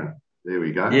is Sharon. There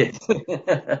we go. Yes.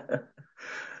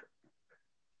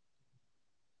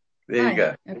 There you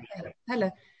go. Okay.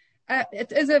 Hello.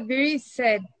 It is a very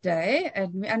sad day,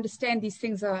 and we understand these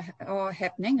things are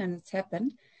happening, and it's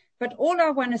happened. But all I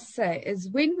want to say is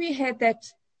when we had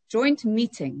that joint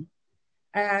meeting,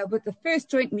 with the first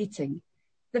joint meeting,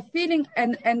 the feeling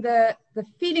and the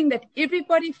feeling that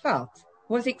everybody felt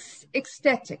was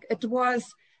ecstatic. It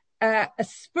was a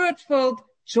spirit-filled,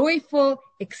 joyful,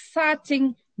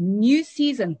 exciting new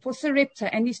season for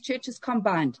Sarepta and these churches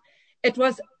combined. It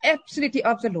was absolutely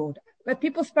of the Lord. But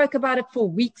people spoke about it for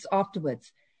weeks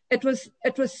afterwards. It was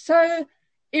so,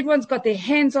 everyone's got their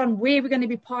hands on where we're going to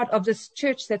be part of this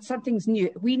church, that something's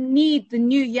new. We need the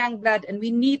new young blood, and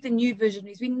we need the new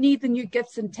visionaries. We need the new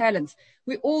gifts and talents.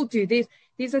 We all do.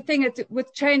 There's a thing that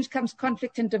with change comes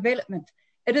conflict and development.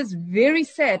 It is very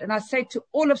sad, and I say to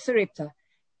all of Sarepta,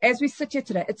 as we sit here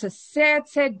today, it's a sad,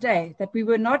 sad day that we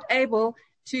were not able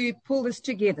to pull this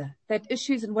together, that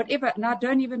issues and whatever, and I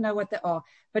don't even know what they are.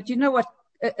 But you know what?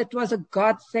 It was a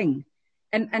God thing.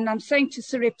 And I'm saying to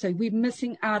Sarepta, we're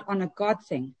missing out on a God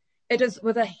thing. It is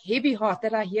with a heavy heart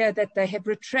that I hear that they have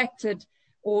retracted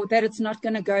or that it's not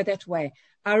going to go that way.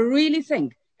 I really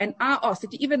think, and I ask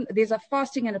that even there's a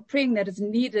fasting and a praying that is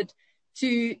needed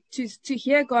to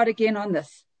hear God again on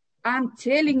this. I'm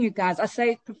telling you guys, I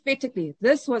say prophetically,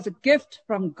 this was a gift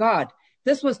from God.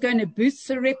 This was going to boost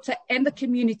Sarepta and the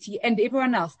community and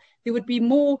everyone else. There would be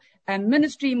more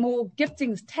ministry, more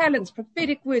giftings, talents,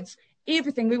 prophetic words,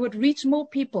 everything. We would reach more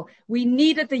people. We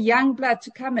needed the young blood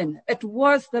to come in. It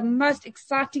was the most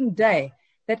exciting day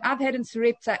that I've had in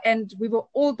Sarepta, and we were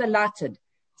all delighted.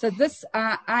 So this,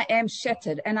 I am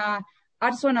shattered, and I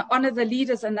just want to honor the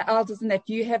leaders and the elders, and that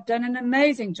you have done an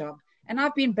amazing job. And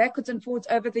I've been backwards and forwards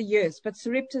over the years, but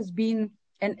Sarepta has been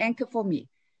an anchor for me.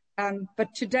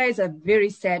 But today is a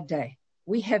very sad day.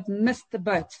 We have missed the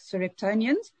boat,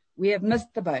 Sareptonians. We have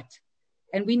missed the boat.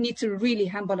 And we need to really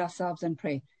humble ourselves and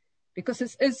pray, because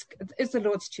this is the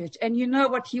Lord's church. And you know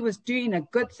what? He was doing a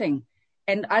good thing.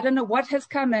 And I don't know what has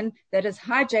come in that has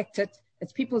hijacked it.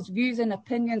 It's people's views and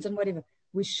opinions and whatever.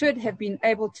 We should have been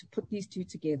able to put these two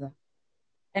together.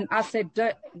 And I said,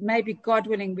 maybe God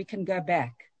willing, we can go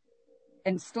back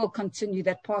and still continue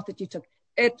that path that you took.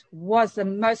 It was the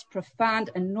most profound,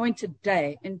 anointed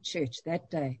day in church that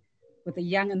day, with the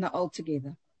young and the old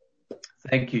together.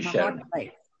 Thank you, Sharon.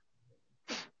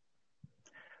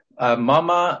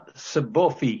 Mama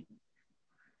Sabofi.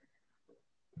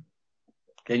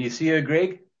 Can you see her,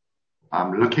 Greg?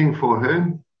 I'm looking for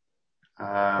her.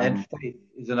 And Faith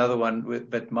is another one,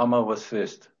 but Mama was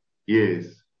first. Yes.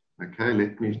 Okay,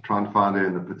 let me try and find her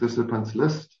in the participants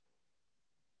list.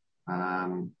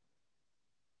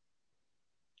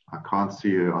 I can't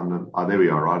see her on the... Oh, there we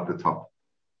are, right at the top.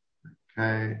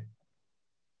 Okay.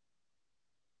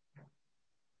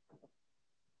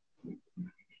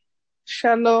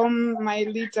 Shalom, my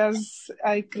leaders.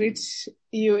 I greet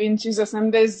you in Jesus'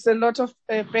 name. There's a lot of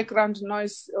background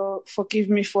noise. Forgive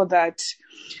me for that.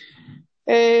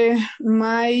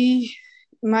 My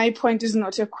point is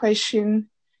not a question.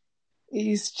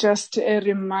 It's just a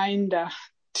reminder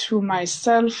to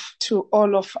myself, to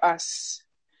all of us.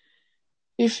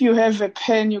 If you have a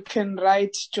pen, you can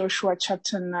write Joshua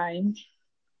chapter 9.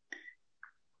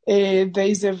 There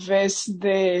is a verse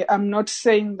there. I'm not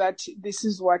saying that this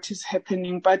is what is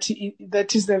happening, but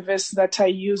that is the verse that I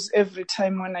use every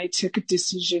time when I take a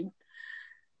decision.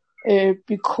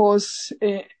 Because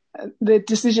the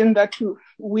decision that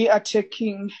we are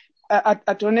taking, I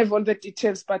don't have all the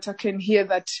details, but I can hear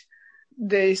that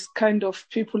there's kind of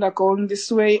people are going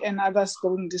this way and others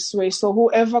going this way. So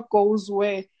whoever goes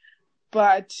where,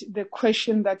 but the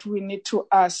question that we need to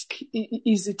ask,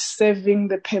 is it serving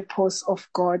the purpose of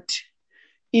God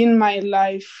in my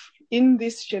life, in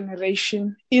this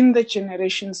generation, in the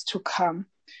generations to come?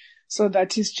 So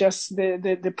that is just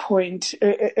the point.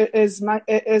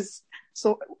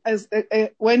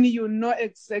 When you know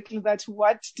exactly that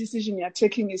what decision you're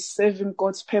taking is serving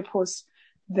God's purpose,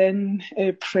 then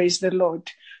praise the Lord.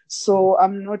 So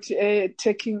I'm not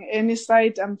taking any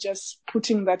side. I'm just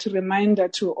putting that reminder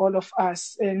to all of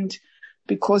us. And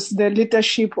because the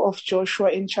leadership of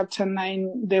Joshua in chapter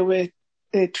 9, they were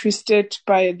twisted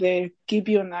by the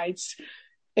Gibeonites.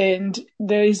 And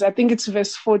there is, I think it's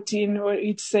verse 14, where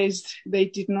it says they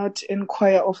did not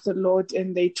inquire of the Lord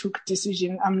and they took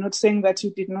decision. I'm not saying that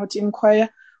you did not inquire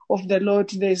of the Lord.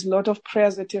 There's a lot of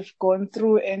prayers that have gone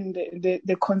through and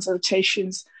the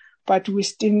consultations, but we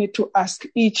still need to ask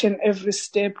each and every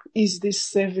step, is this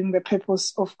serving the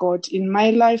purpose of God in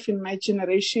my life, in my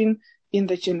generation, in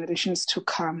the generations to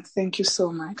come? Thank you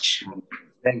so much.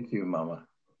 Thank you, Mama.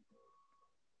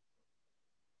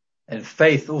 And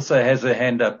Faith also has her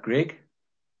hand up, Greg.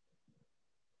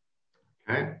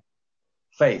 Okay.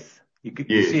 Faith,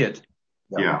 you see it?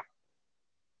 Yeah.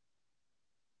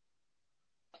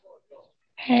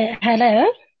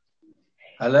 Hello.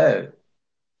 Hello.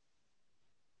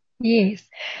 Yes.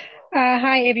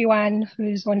 Hi, everyone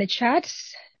who's on the chat.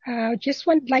 Just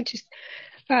like to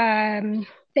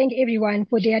thank everyone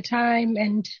for their time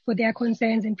and for their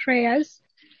concerns and prayers.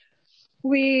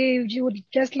 We would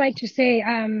just like to say,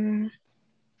 I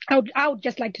would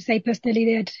just like to say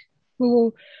personally that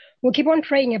we'll keep on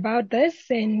praying about this,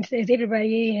 and as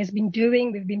everybody has been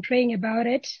doing, we've been praying about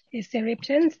it as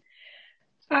Sareptans.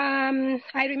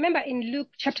 I remember in Luke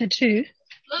chapter 2,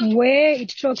 where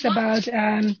it talks about,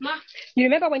 you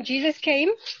remember when Jesus came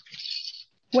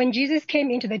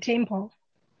into the temple?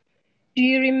 Do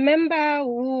you remember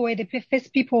who were the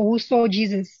first people who saw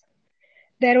Jesus?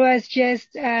 There was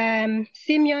just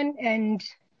Simeon and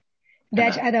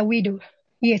that other widow.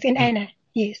 Yes, and Anna.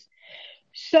 Yes.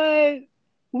 So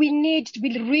we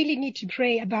really need to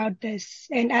pray about this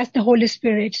and ask the Holy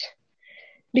Spirit.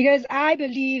 Because I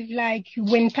believe, like,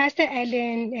 when Pastor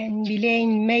Ellen and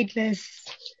Elaine made this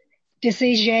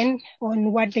decision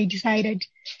on what they decided,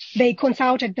 they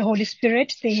consulted the Holy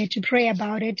Spirit. They had to pray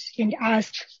about it and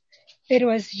ask. It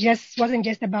wasn't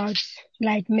just about,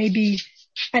 like, maybe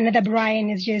another Brian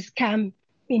has just come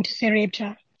into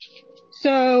Sarepta.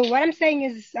 So what I'm saying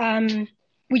is,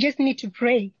 we just need to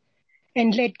pray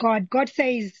and let God. God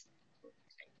says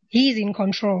He's in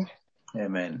control.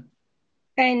 Amen.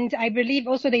 And I believe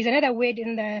also there's another word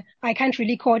I can't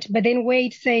really quote, but then where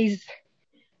it says,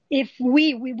 if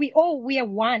we are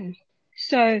one.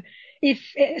 So if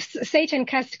Satan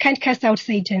can't cast out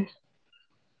Satan.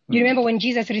 You remember when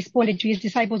Jesus responded to his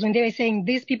disciples when they were saying,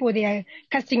 these people, they are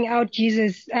casting out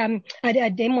Jesus, are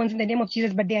demons in the name of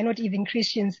Jesus, but they are not even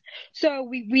Christians. So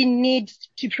we need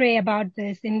to pray about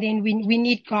this, and then we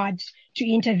need God to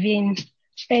intervene.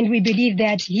 And we believe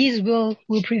that His will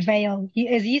prevail.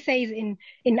 As He says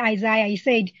in Isaiah, He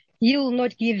said, He will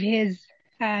not give His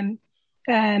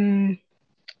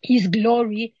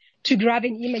glory to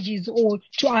graven images or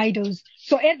to idols.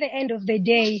 So at the end of the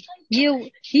day,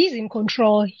 He's in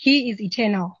control. He is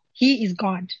eternal. He is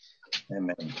God.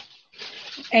 Amen.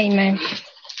 Amen.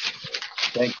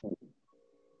 Thank you.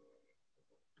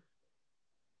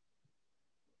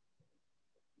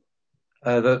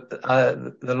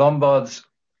 The Lombards,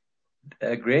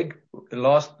 Greg, the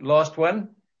last one.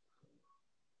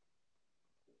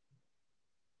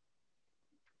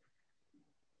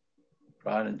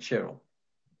 Brian and Cheryl.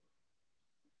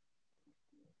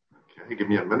 Okay, give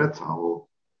me a minute. I will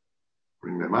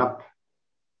bring them up.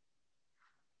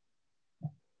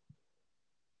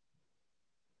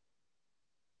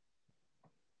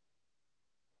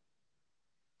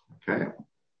 Okay.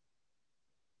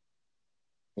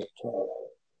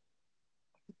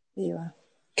 You are.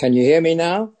 Can you hear me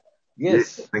now?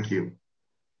 Yes. Thank you.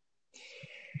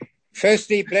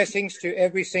 Firstly, blessings to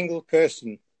every single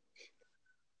person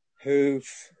who've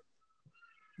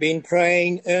been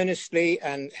praying earnestly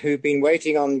and who've been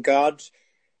waiting on God.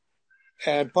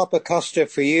 And Papa Costa,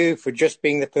 for you, for just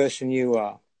being the person you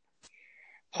are.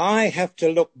 I have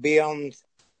to look beyond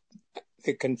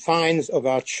the confines of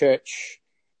our church,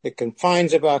 the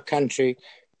confines of our country.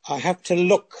 I have to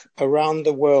look around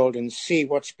the world and see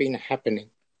what's been happening.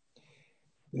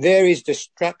 There is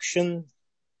destruction.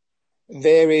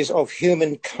 There is of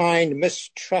humankind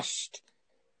mistrust.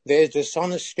 There's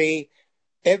dishonesty.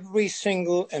 Every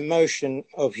single emotion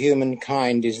of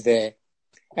humankind is there.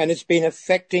 And it's been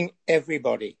affecting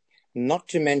everybody, not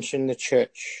to mention the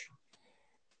church.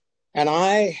 And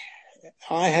I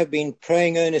have been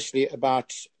praying earnestly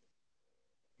about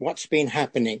what's been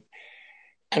happening.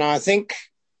 And I think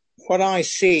what I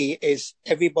see is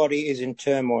everybody is in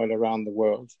turmoil around the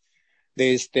world.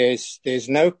 There's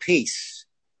no peace.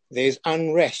 There's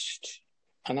unrest.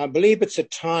 And I believe it's a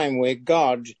time where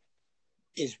God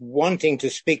is wanting to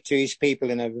speak to His people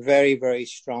in a very, very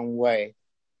strong way.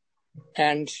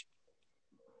 And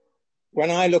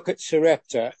when I look at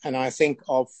Sarepta and I think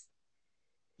of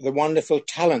the wonderful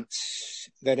talents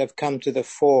that have come to the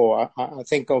fore, I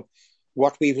think of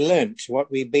what we've learnt,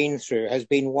 what we've been through has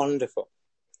been wonderful.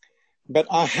 But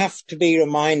I have to be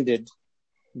reminded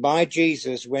by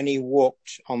Jesus when He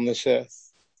walked on this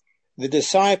earth. The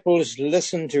disciples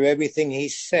listened to everything He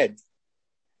said.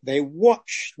 They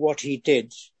watched what He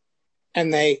did,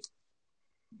 and they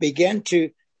began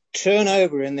to turn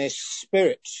over in their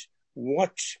spirit.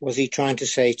 What was He trying to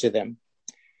say to them?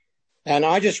 And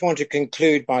I just want to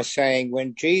conclude by saying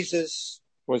when Jesus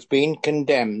was being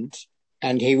condemned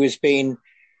and He was being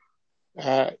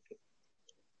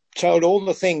told all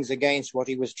the things against what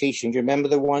He was teaching, do you remember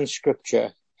the one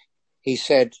scripture? He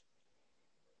said,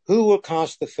 who will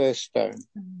cast the first stone?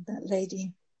 That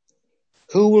lady.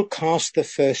 Who will cast the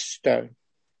first stone?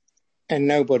 And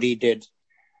nobody did.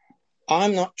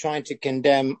 I'm not trying to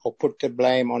condemn or put the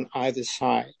blame on either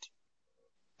side.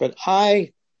 But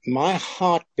my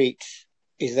heartbeat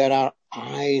is that our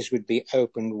eyes would be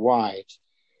opened wide,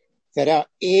 that our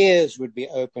ears would be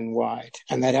opened wide,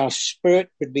 and that our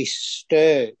spirit would be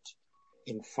stirred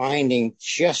in finding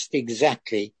just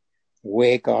exactly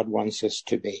where God wants us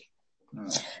to be.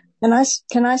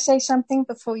 Can I say something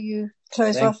before you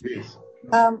close off?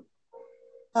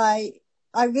 I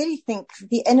really think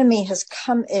the enemy has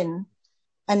come in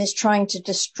and is trying to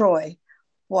destroy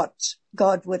what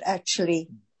God would actually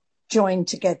join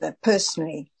together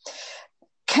personally.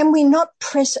 Can we not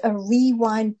press a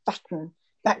rewind button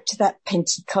back to that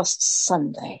Pentecost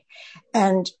Sunday,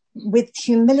 and with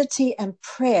humility and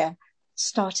prayer,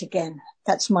 start again.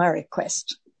 That's my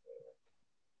request.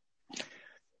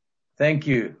 Thank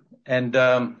you. And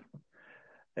I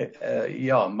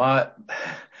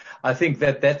think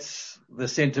that's the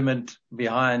sentiment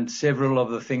behind several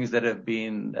of the things that have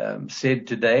been said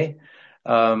today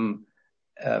from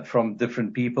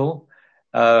different people.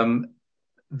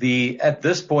 At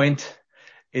this point,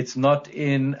 it's not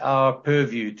in our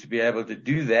purview to be able to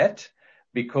do that,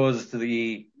 because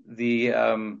the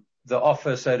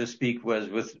offer, so to speak, was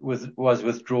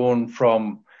withdrawn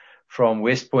from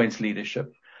West Point's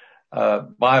leadership,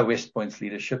 by West Point's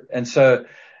leadership. And so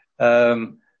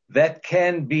that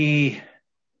can be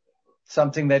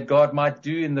something that God might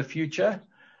do in the future.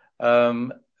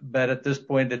 But at this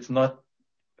point, it's not.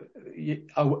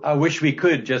 I wish we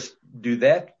could just do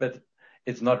that, but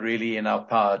it's not really in our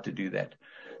power to do that.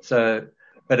 So,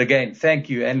 but again, thank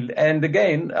you. And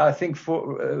again, I think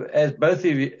as both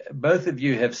of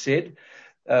you have said,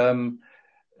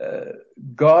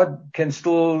 God can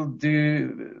still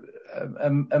do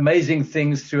amazing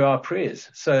things through our prayers.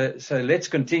 So let's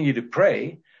continue to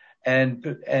pray, and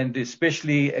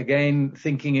especially again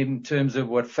thinking in terms of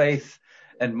what Faith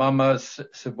and Mama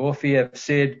Sabofi have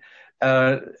said,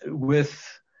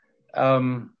 with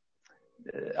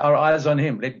our eyes on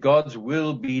Him. Let God's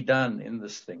will be done in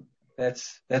this thing.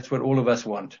 That's what all of us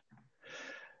want.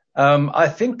 I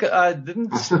think I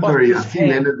didn't. Sorry, I see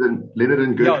Leonard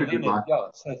and Gertrude would like. Yeah,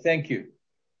 so thank you.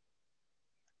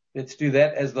 Let's do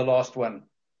that as the last one.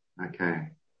 Okay.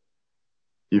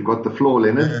 You've got the floor,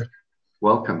 Leonard.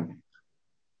 Welcome.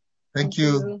 Thank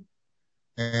you.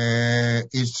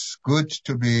 It's good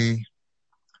to be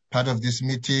part of this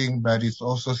meeting, but it's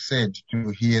also sad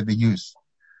to hear the news.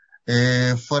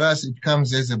 For us, it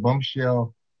comes as a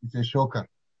bombshell. It's a shocker.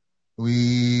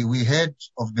 We heard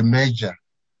of the merger,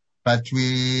 but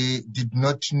we did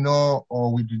not know,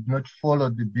 or we did not follow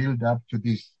the build up to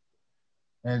this.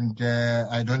 And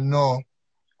I don't know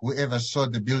whoever saw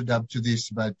the build up to this,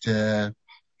 but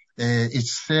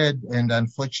it's sad and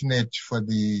unfortunate for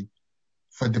the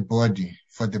body.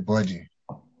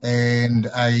 And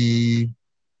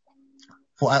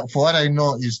for what I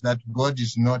know is that God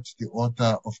is not the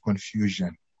author of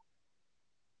confusion.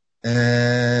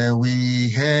 We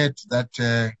heard that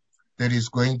there is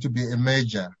going to be a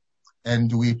merger,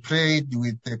 and we prayed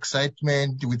with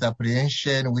excitement, with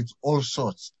apprehension, with all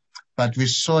sorts. But we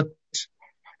sought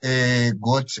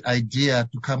God's idea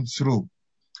to come through.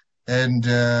 And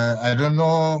I don't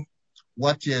know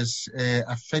what has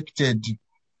affected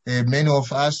many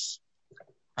of us.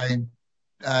 I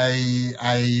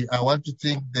want to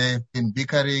think there have been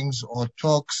bickerings or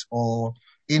talks or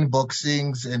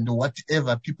inboxings and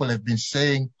whatever people have been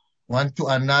saying one to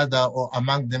another or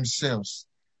among themselves.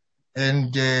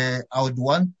 And I would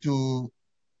want to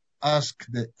ask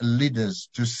the leaders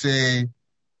to say,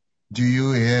 do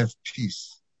you have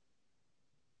peace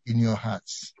in your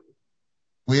hearts?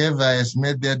 Whoever has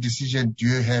made their decision, do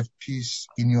you have peace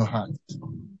in your heart?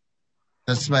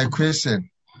 That's my question.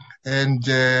 And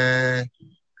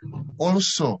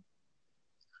also,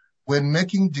 when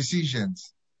making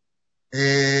decisions,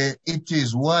 it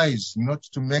is wise not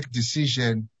to make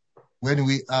decisions when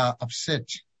we are upset,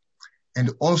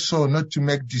 and also not to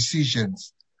make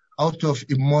decisions out of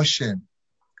emotion.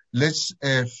 Let's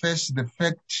face the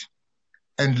fact,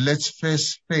 and let's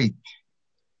face faith.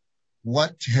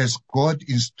 What has God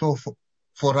in store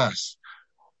for us?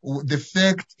 The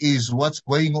fact is what's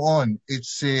going on.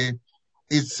 It's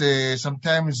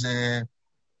sometimes the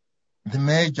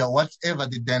major, whatever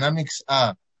the dynamics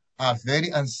are very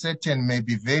uncertain,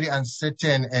 maybe very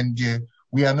uncertain, and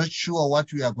we are not sure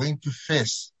what we are going to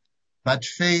face. But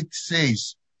faith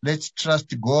says, let's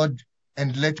trust God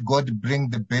and let God bring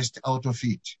the best out of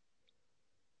it.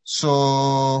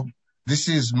 So this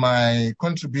is my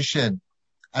contribution.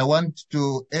 I want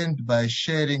to end by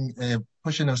sharing a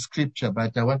portion of scripture,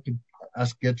 but I want to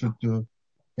ask Gertrude to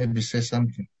maybe say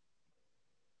something.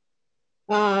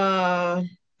 Hello,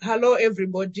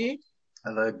 everybody.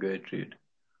 Hello, Gertrude.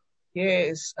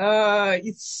 Yes,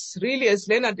 it's really, as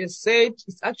Leonard has said,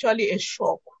 it's actually a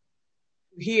shock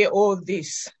to hear all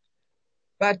this.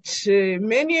 But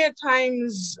many a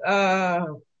times,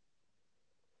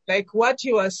 like what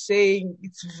you are saying,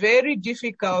 it's very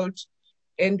difficult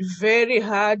and very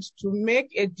hard to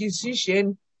make a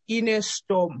decision in a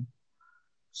storm.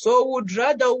 So we'd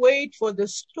rather wait for the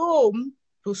storm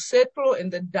to settle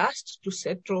and the dust to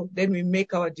settle, then we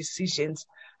make our decisions.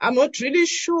 I'm not really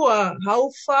sure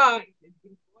how far it has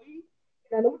been going,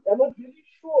 and I'm not really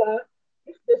sure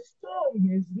if the storm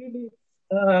has really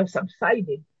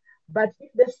subsided. But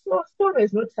if the storm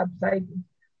is not subsiding,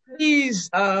 please,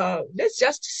 let's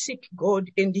just seek God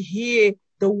and hear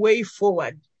the way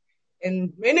forward.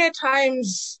 And many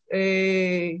times,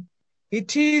 it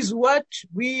is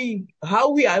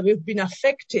how we have been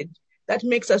affected that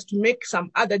makes us to make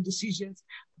some other decisions.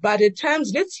 But at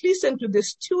times, let's listen to the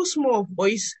still small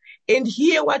voice and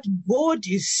hear what God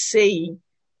is saying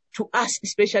to us,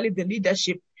 especially the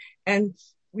leadership, and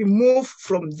we move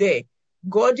from there.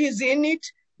 God is in it.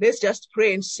 Let's just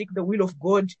pray and seek the will of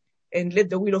God and let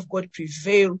the will of God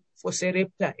prevail for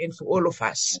Sarepta and for all of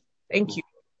us. Thank you.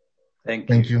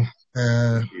 Thank you.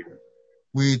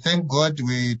 We thank God.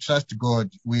 We trust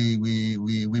God. We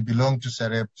belong to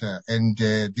Sarepta, and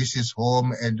this is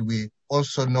home. And we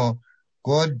also know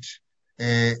God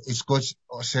is God's.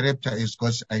 Sarepta is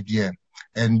God's idea.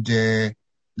 And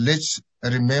let's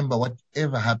remember,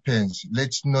 whatever happens,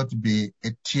 let's not be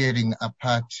a tearing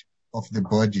apart of the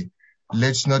body.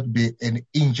 Let's not be an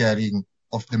injuring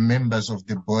of the members of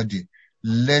the body.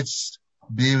 Let's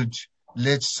build.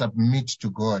 Let's submit to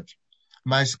God.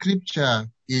 My scripture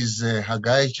is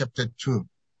Haggai chapter 2.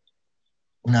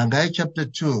 In Haggai chapter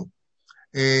 2,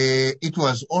 it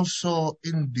was also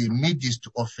in the midst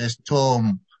of a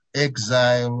storm,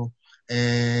 exile,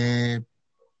 and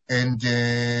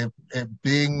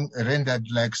being rendered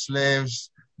like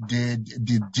slaves, the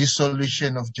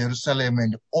dissolution of Jerusalem,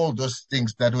 and all those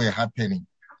things that were happening.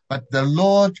 But the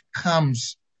Lord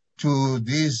comes to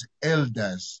these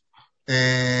elders,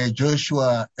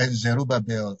 Joshua and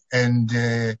Zerubbabel, and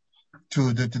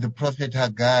to the prophet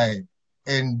Haggai,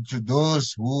 and to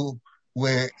those who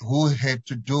had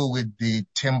to do with the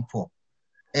temple.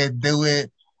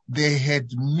 They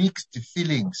had mixed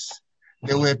feelings.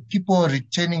 There were people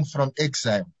returning from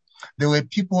exile. There were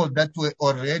people that were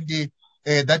already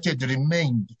that had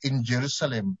remained in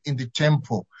Jerusalem in the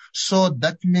temple. So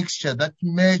that mixture, that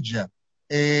merger,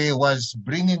 was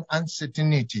bringing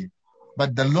uncertainty.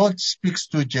 But the Lord speaks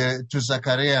to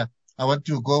Zechariah. I want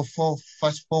to go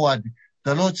fast forward.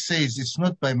 The Lord says, it's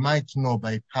not by might nor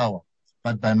by power,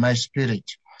 but by my spirit.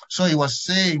 So he was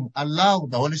saying, allow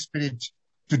the Holy Spirit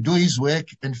to do his work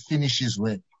and finish his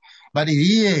work. But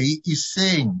here he is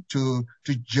saying to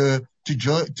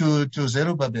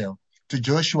Zerubbabel, to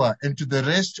Joshua, and to the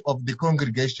rest of the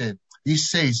congregation, he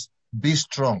says, be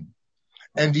strong.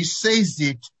 And he says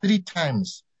it 3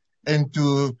 times. And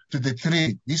to the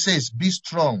 3, he says, be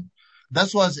strong.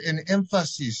 That was an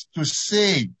emphasis to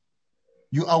say,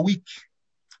 you are weak,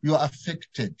 you are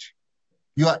affected,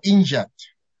 you are injured,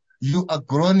 you are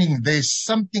groaning. There is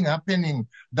something happening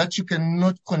that you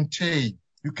cannot contain,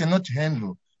 you cannot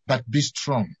handle, but be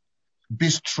strong. Be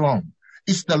strong.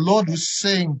 It's the Lord who's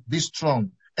saying, be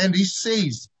strong. And he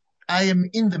says, I am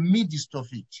in the midst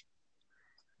of it.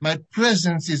 My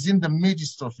presence is in the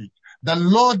midst of it. The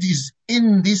Lord is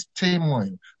in this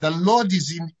turmoil. The Lord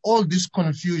is in all this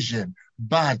confusion.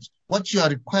 But what you are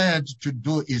required to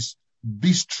do is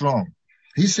be strong.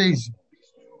 He says,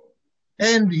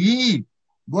 and he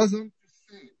goes on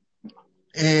to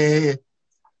say,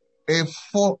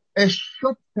 for a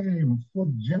short time, for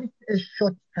just a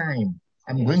short time,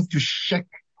 I'm going to shake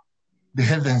the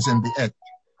heavens and the earth.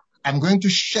 I'm going to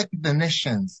shake the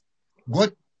nations.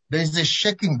 God, there is a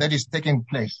shaking that is taking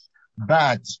place,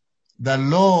 but the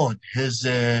Lord has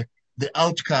the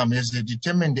outcome, has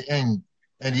determined the end,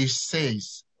 and he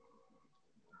says,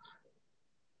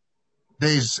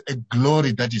 there is a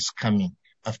glory that is coming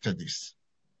after this,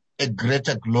 a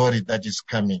greater glory that is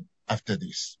coming after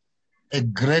this, a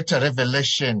greater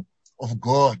revelation of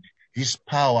God, his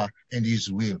power and his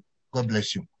will. God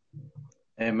bless you.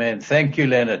 Amen. Thank you,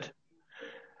 Leonard.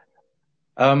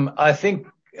 I think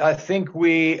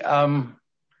we've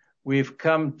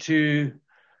come to.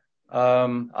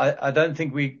 I don't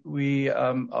think we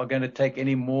are going to take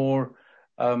any more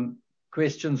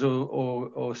questions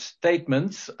or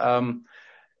statements.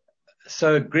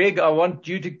 So, Greg, I want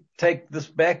you to take this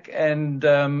back and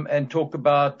talk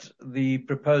about the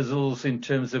proposals in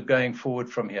terms of going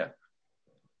forward from here.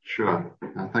 Sure.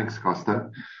 Thanks, Costa.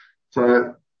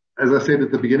 So, as I said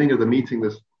at the beginning of the meeting,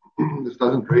 this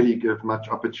doesn't really give much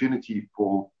opportunity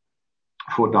for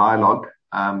dialogue.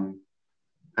 And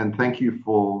thank you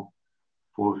for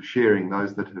sharing,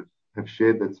 those that have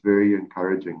shared. That's very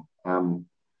encouraging.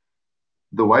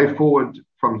 The way forward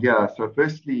from here. So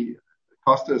firstly,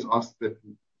 Costa has asked that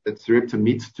Sarepta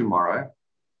meets tomorrow.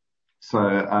 So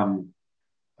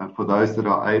for those that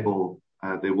are able,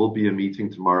 there will be a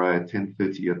meeting tomorrow at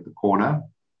 10:30 at the corner.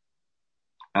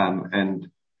 And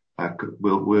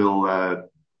we'll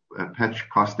patch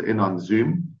Costa in on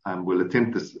Zoom. We'll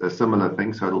attempt a similar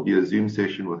thing. So it'll be a Zoom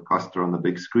session with Costa on the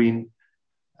big screen.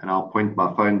 and I'll point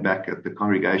my phone back at the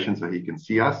congregation so he can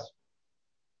see us.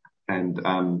 And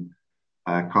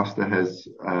Costa has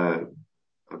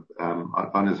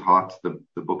on his heart the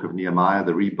book of Nehemiah,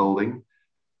 the rebuilding,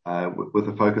 with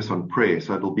a focus on prayer.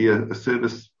 So it'll be a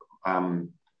service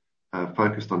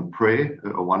focused on prayer,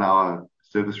 a 1 hour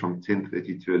service from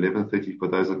 10:30 to 11:30 for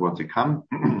those that want to come.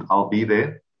 I'll be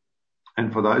there.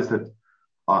 And for those that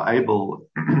are able,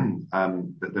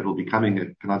 that will be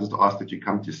coming, can I just ask that you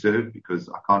come to serve, because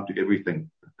I can't do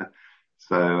everything.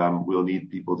 So we'll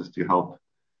need people just to help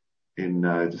in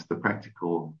just the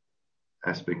practical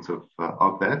aspects of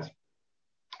that.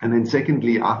 And then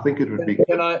secondly, I think it would be...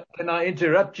 Can I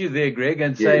interrupt you there, Greg,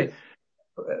 and say,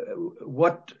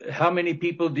 how many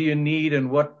people do you need,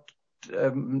 and what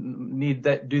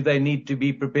do they need to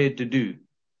be prepared to do?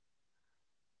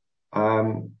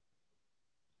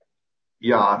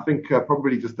 I think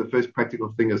probably just the first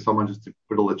practical thing is someone just to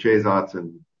put all the chairs out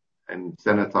and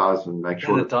sanitize and make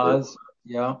sure that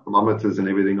thermometers and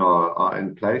everything are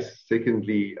in place.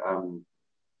 Secondly,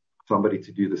 somebody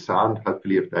to do the sound,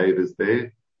 hopefully if Dave is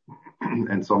there,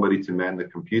 and somebody to man the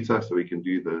computer so we can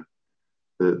do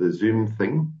the Zoom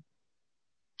thing.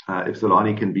 If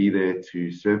Solani can be there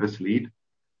to service lead,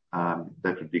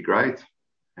 that would be great.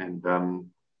 And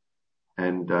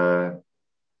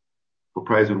for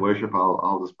praise and worship,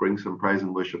 I'll just bring some praise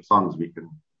and worship songs. We can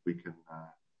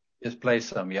just play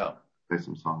some, play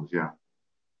some songs,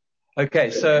 Okay,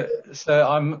 so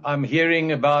I'm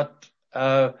hearing about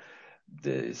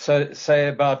say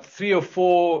about 3 or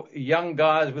 4 young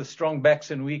guys with strong backs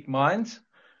and weak minds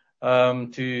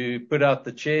to put out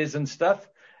the chairs and stuff,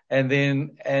 and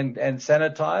then and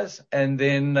sanitize, and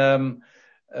then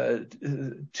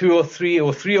 2 or 3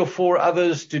 or 3 or 4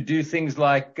 others to do things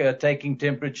like taking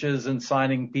temperatures and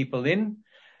signing people in,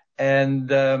 and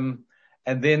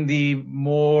then the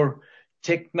more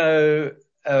techno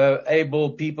able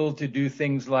people to do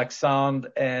things like sound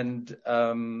and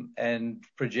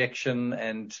projection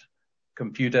and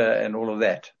computer and all of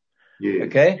that. Yeah.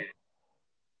 Okay.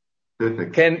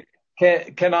 Perfect.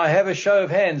 Can I have a show of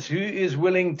hands? Who is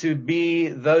willing to be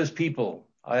those people?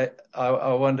 I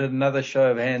wanted another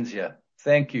show of hands here.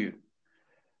 Thank you.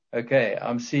 Okay,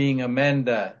 I'm seeing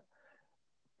Amanda,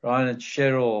 Ryan and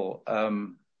Cheryl,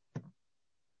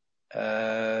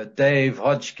 Dave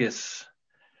Hodgkiss,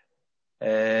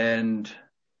 and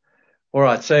all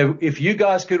right. So if you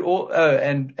guys could all,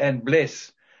 and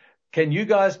Bless, can you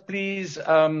guys please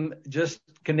just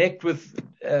connect with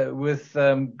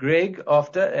Greg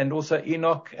after, and also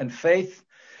Enoch and Faith.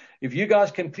 If you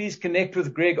guys can please connect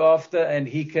with Greg after, and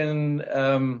he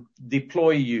can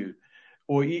deploy you,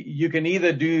 or you can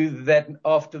either do that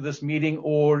after this meeting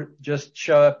or just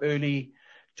show up early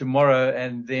tomorrow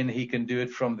and then he can do it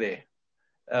from there.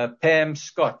 Pam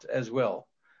Scott as well,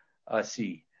 I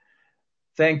see.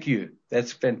 Thank you.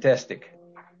 That's fantastic.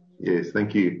 Yes,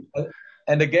 thank you.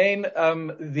 And again,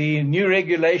 the new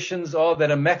regulations are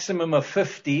that a maximum of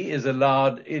 50 is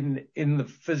allowed in the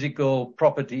physical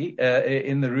property,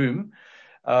 in the room.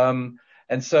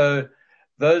 And so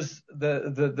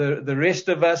the rest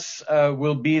of us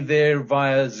will be there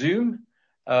via Zoom.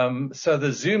 So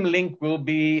the Zoom link will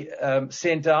be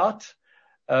sent out.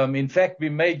 In fact, we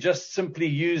may just simply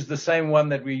use the same one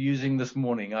that we're using this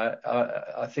morning.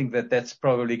 I think that's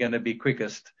probably going to be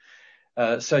quickest.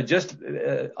 So just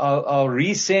I'll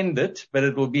resend it, but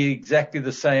it will be exactly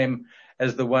the same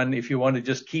as the one. If you want to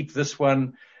just keep this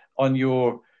one on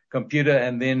your computer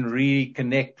and then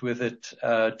reconnect with it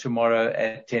tomorrow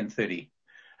at 10:30.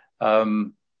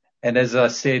 And as I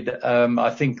said, I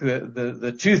think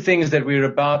the two things that we're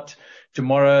about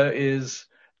tomorrow is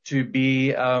to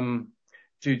be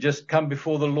to just come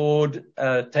before the Lord,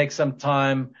 take some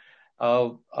time.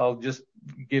 I'll just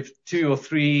give 2 or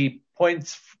 3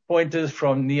 pointers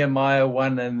from Nehemiah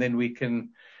 1, and then we can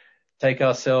take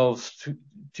ourselves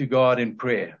to God in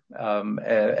prayer,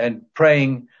 and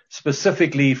praying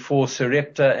specifically for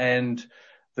Sarepta and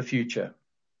the future.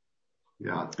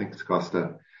 Yeah, thanks,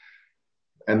 Costa.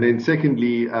 And then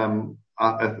secondly, for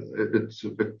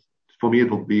me,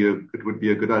 it would be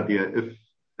a good idea if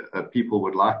people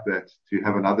would like that to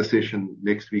have another session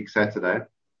next week, Saturday.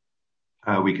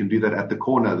 We can do that at the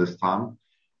corner this time.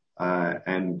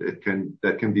 And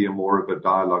that can be a more of a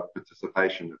dialogue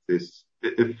participation if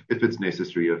it's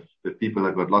necessary. If people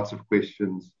have got lots of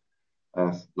questions,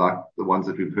 like the ones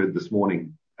that we've heard this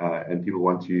morning, and people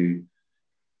want to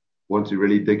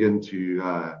really dig into,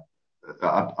 I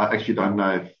actually don't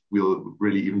know if we'll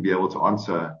really even be able to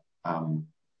answer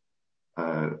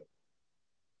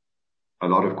a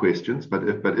lot of questions. But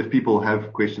if people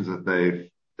have questions that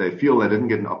they feel they didn't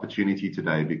get an opportunity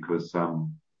today because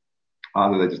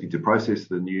either they just need to process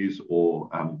the news, or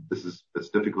it's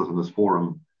difficult in this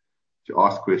forum to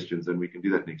ask questions, and we can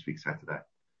do that next week, Saturday,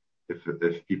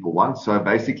 if people want. So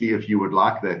basically, if you would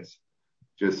like that,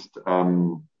 just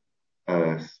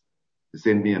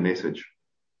send me a message,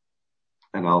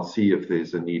 and I'll see if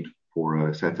there's a need for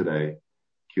a Saturday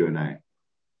Q&A.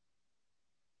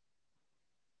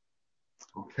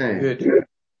 Okay. Good.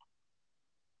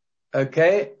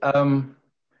 Okay. And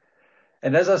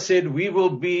as I said, we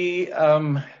will be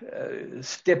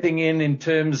stepping in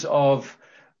terms of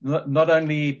not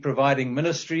only providing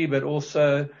ministry, but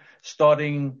also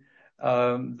starting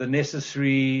the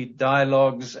necessary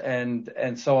dialogues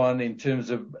and so on in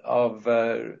terms of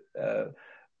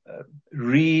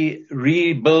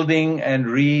rebuilding and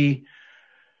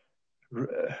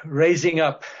raising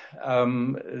up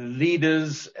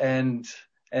leaders and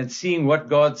seeing what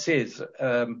God says.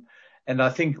 And I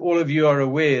think all of you are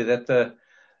aware that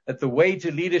the way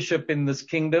to leadership in this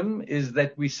kingdom is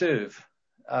that we serve.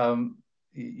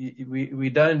 We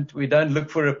don't look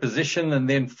for a position and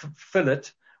then fill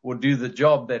it or do the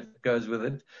job that goes with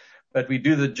it, but we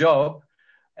do the job.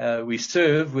 We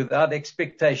serve without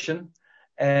expectation,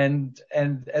 and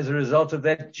as a result of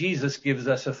that, Jesus gives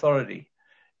us authority.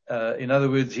 In other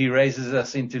words, he raises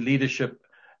us into leadership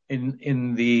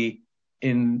in the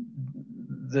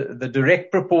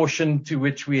direct proportion to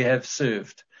which we have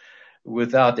served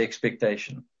without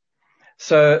expectation.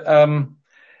 So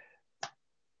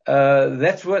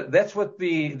that's what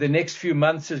the next few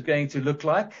months is going to look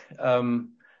like. And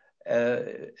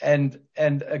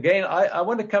again, I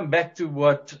want to come back to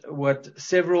what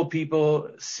several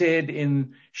people said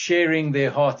in sharing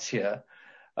their hearts here.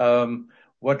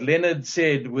 What Leonard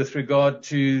said with regard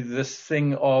to this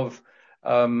thing of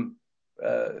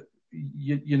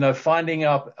finding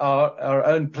our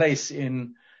own place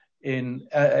and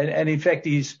in fact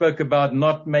he spoke about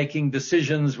not making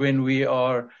decisions when we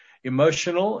are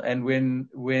emotional and when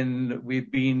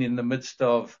we've been in the midst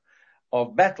of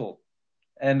battle,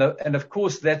 and of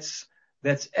course that's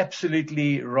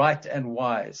absolutely right and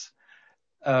wise.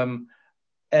 And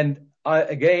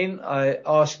I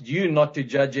asked you not to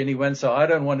judge anyone, so I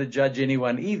don't want to judge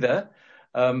anyone either,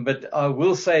 but I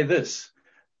will say this: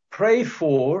 pray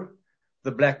for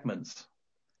the Blackmans.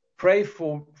 Pray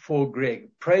for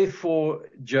Greg. Pray for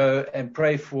Joe, and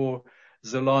pray for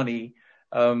Zolani.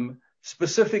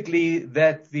 Specifically,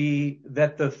 that there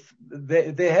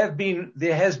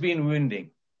has been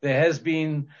wounding. There has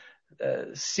been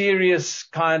serious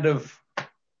kind of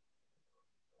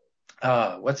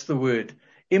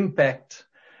impact.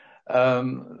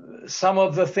 Some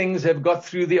of the things have got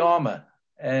through the armor,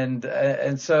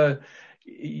 and so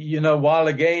while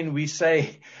again we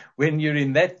say when you're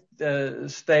in that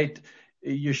state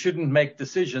you shouldn't make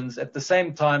decisions, at the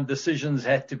same time decisions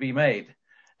had to be made,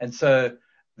 and so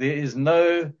there is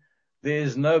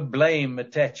no blame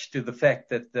attached to the fact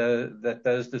that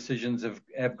those decisions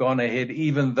have gone ahead,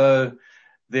 even though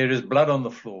there is blood on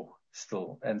the floor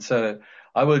still. And so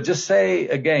I will just say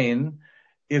again,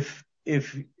 if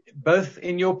both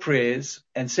in your prayers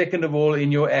and second of all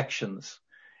in your actions,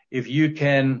 if you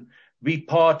can be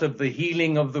part of the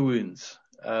healing of the wounds,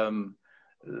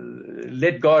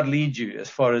 let God lead you as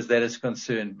far as that is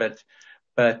concerned, but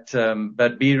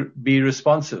be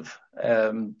responsive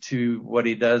to what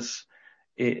he does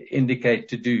indicate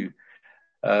to do.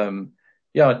 To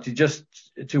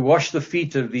wash the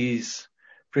feet of these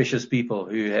precious people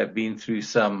who have been through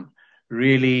some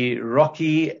really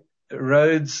rocky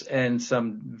roads and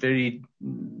some very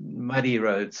muddy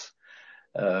roads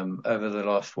over the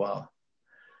last while.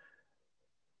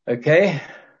 Okay.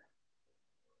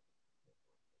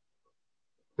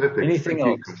 Perfect. Anything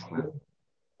else?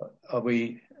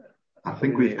 I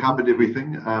think we've covered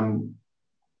everything.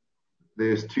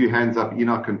 There's two hands up,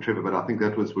 Enoch and Trevor, but I think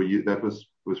that was for you. That was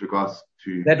with regards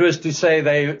to. That was to say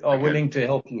they are willing to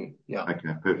help you. Yeah.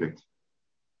 Okay. Perfect.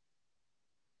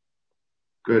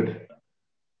 Good.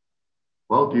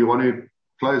 Well, do you want to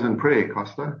close in prayer,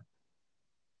 Costa?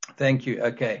 Thank you.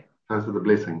 Okay. Close with a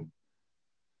blessing.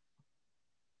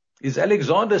 Is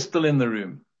Alexander still in the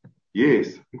room? Yes,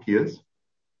 I think he is.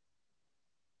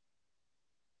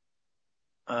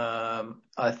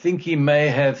 I think he may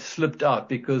have slipped out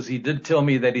because he did tell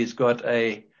me that he's got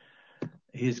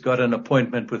an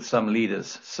appointment with some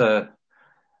leaders. So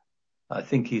I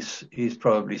think he's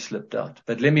probably slipped out.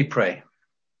 But let me pray.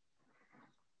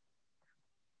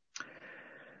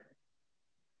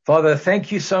 Father,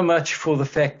 thank you so much for the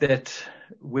fact that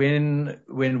when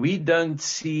we don't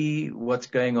see what's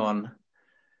going on,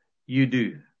 you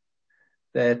do.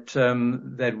 That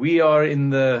we are in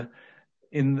the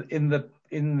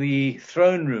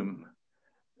throne room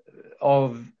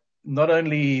of not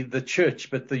only the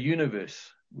church, but the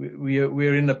universe.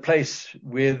 We're in a place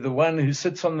where the one who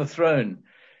sits on the throne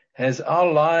has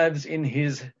our lives in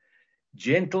his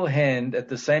gentle hand at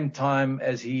the same time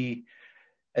as he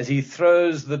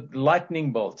throws the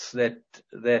lightning bolts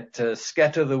that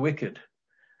scatter the wicked.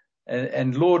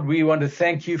 And Lord, we want to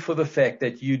thank you for the fact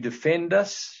that you defend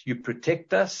us, you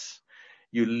protect us,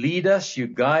 you lead us, you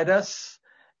guide us,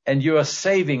 and you are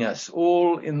saving us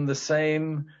all in the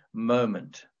same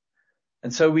moment.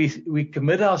 And so we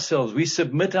commit ourselves, we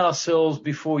submit ourselves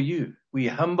before you. We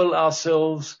humble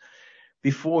ourselves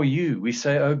before you. We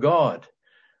say, oh God,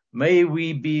 may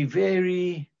we be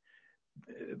very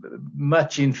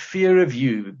much in fear of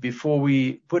you before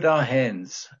we put our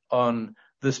hands on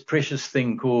this precious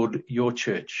thing called your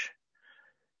church.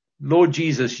 Lord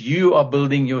Jesus, you are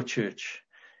building your church.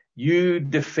 You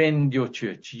defend your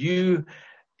church. You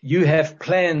have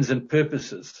plans and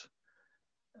purposes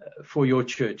for your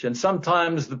church. And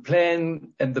sometimes the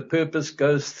plan and the purpose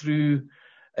goes through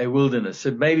a wilderness.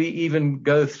 It maybe even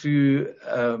go through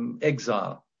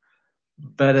exile.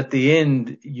 But at the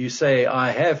end, you say,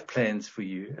 I have plans for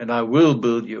you, and I will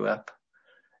build you up,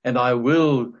 and I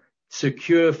will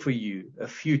secure for you a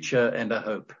future and a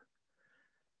hope.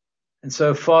 And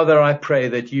so, Father, I pray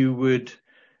that you would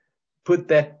put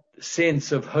that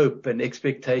sense of hope and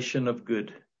expectation of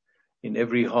good in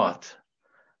every heart.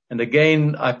 And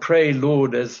again, I pray,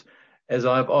 Lord, as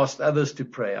I've asked others to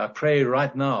pray, I pray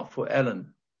right now for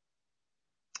Alan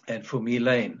and for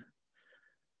Elaine,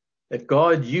 that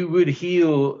God, you would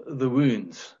heal the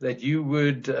wounds, that you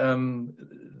would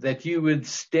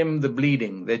stem the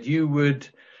bleeding, that you would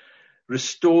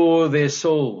restore their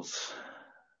souls,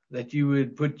 that you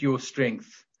would put your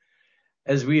strength.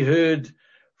 As we heard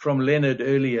from Leonard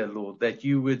earlier, Lord, that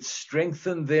you would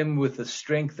strengthen them with the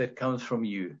strength that comes from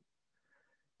you.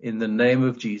 In the name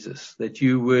of Jesus, that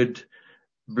you would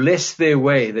bless their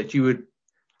way, that you would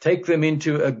take them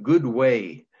into a good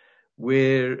way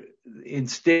where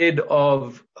instead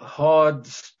of hard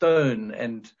stone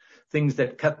and things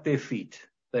that cut their feet,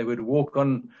 they would walk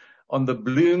on the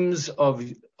blooms of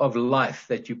life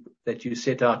that you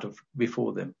set out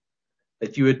before them.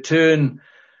 That you would turn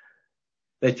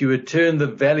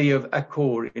the valley of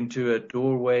Achor into a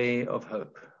doorway of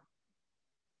hope.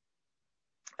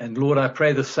 And Lord, I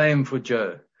pray the same for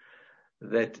Joe,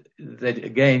 that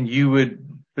again you would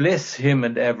bless him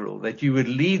and Avril, that you would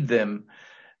lead them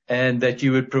and that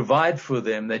you would provide for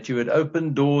them, that you would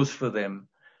open doors for them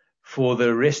for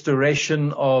the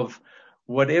restoration of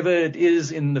whatever it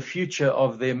is in the future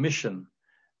of their mission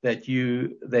that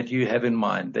you have in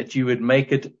mind, that you would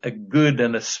make it a good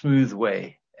and a smooth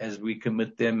way as we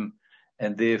commit them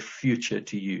and their future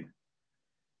to you.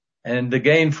 And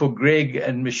again for Greg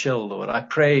and Michelle, Lord, I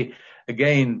pray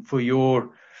again for your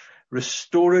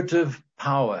restorative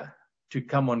power to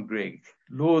come on Greg.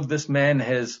 Lord, this man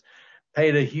has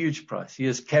paid a huge price. He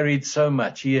has carried so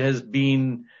much. He has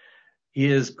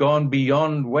gone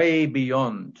beyond, way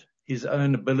beyond his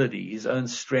own ability, his own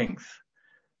strength.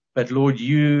 But Lord,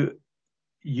 you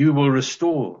will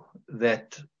restore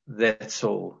that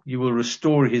soul. You will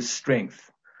restore his strength.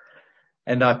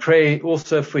 And I pray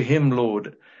also for him,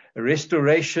 Lord, a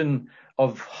restoration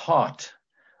of heart,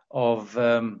 of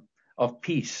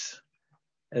peace.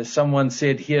 As someone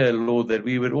said here, Lord, that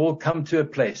we would all come to a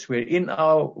place where in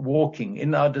our walking,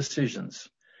 in our decisions,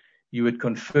 you would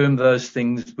confirm those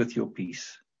things with your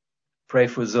peace. Pray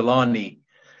for Zalani.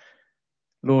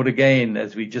 Lord, again,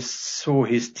 as we just saw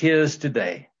his tears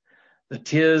today, the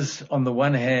tears on the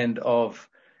one hand of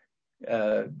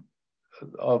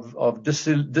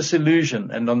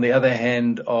disillusion and on the other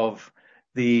hand of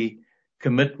the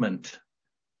commitment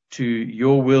to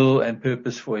your will and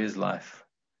purpose for his life,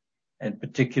 and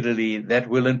particularly that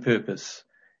will and purpose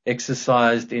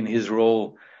exercised in his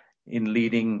role in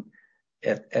leading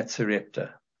at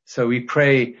Sarepta. So we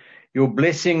pray your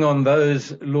blessing on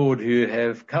those, Lord, who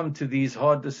have come to these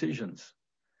hard decisions.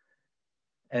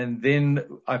 And then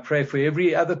I pray for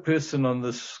every other person on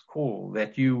this call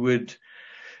that you would,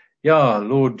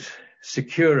 Lord,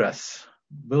 secure us,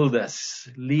 build us,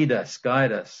 lead us,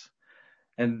 guide us.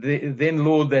 And then,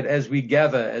 Lord, that as we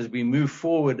gather, as we move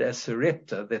forward as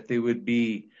Sarepta, that there would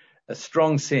be a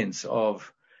strong sense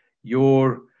of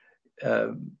your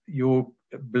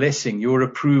blessing, your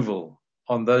approval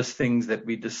on those things that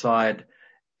we decide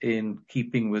in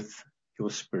keeping with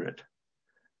your Spirit.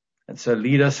 And so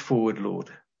lead us forward, Lord.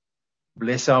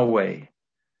 Bless our way.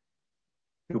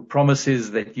 Your promise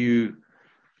is that you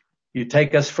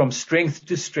take us from strength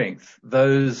to strength,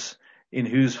 those in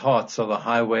whose hearts are the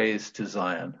highways to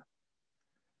Zion.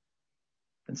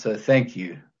 And so thank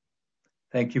you.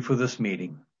 Thank you for this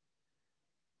meeting.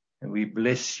 And we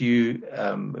bless you,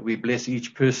 we bless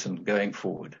each person going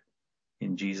forward.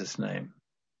 In Jesus' name.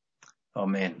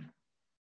 Amen.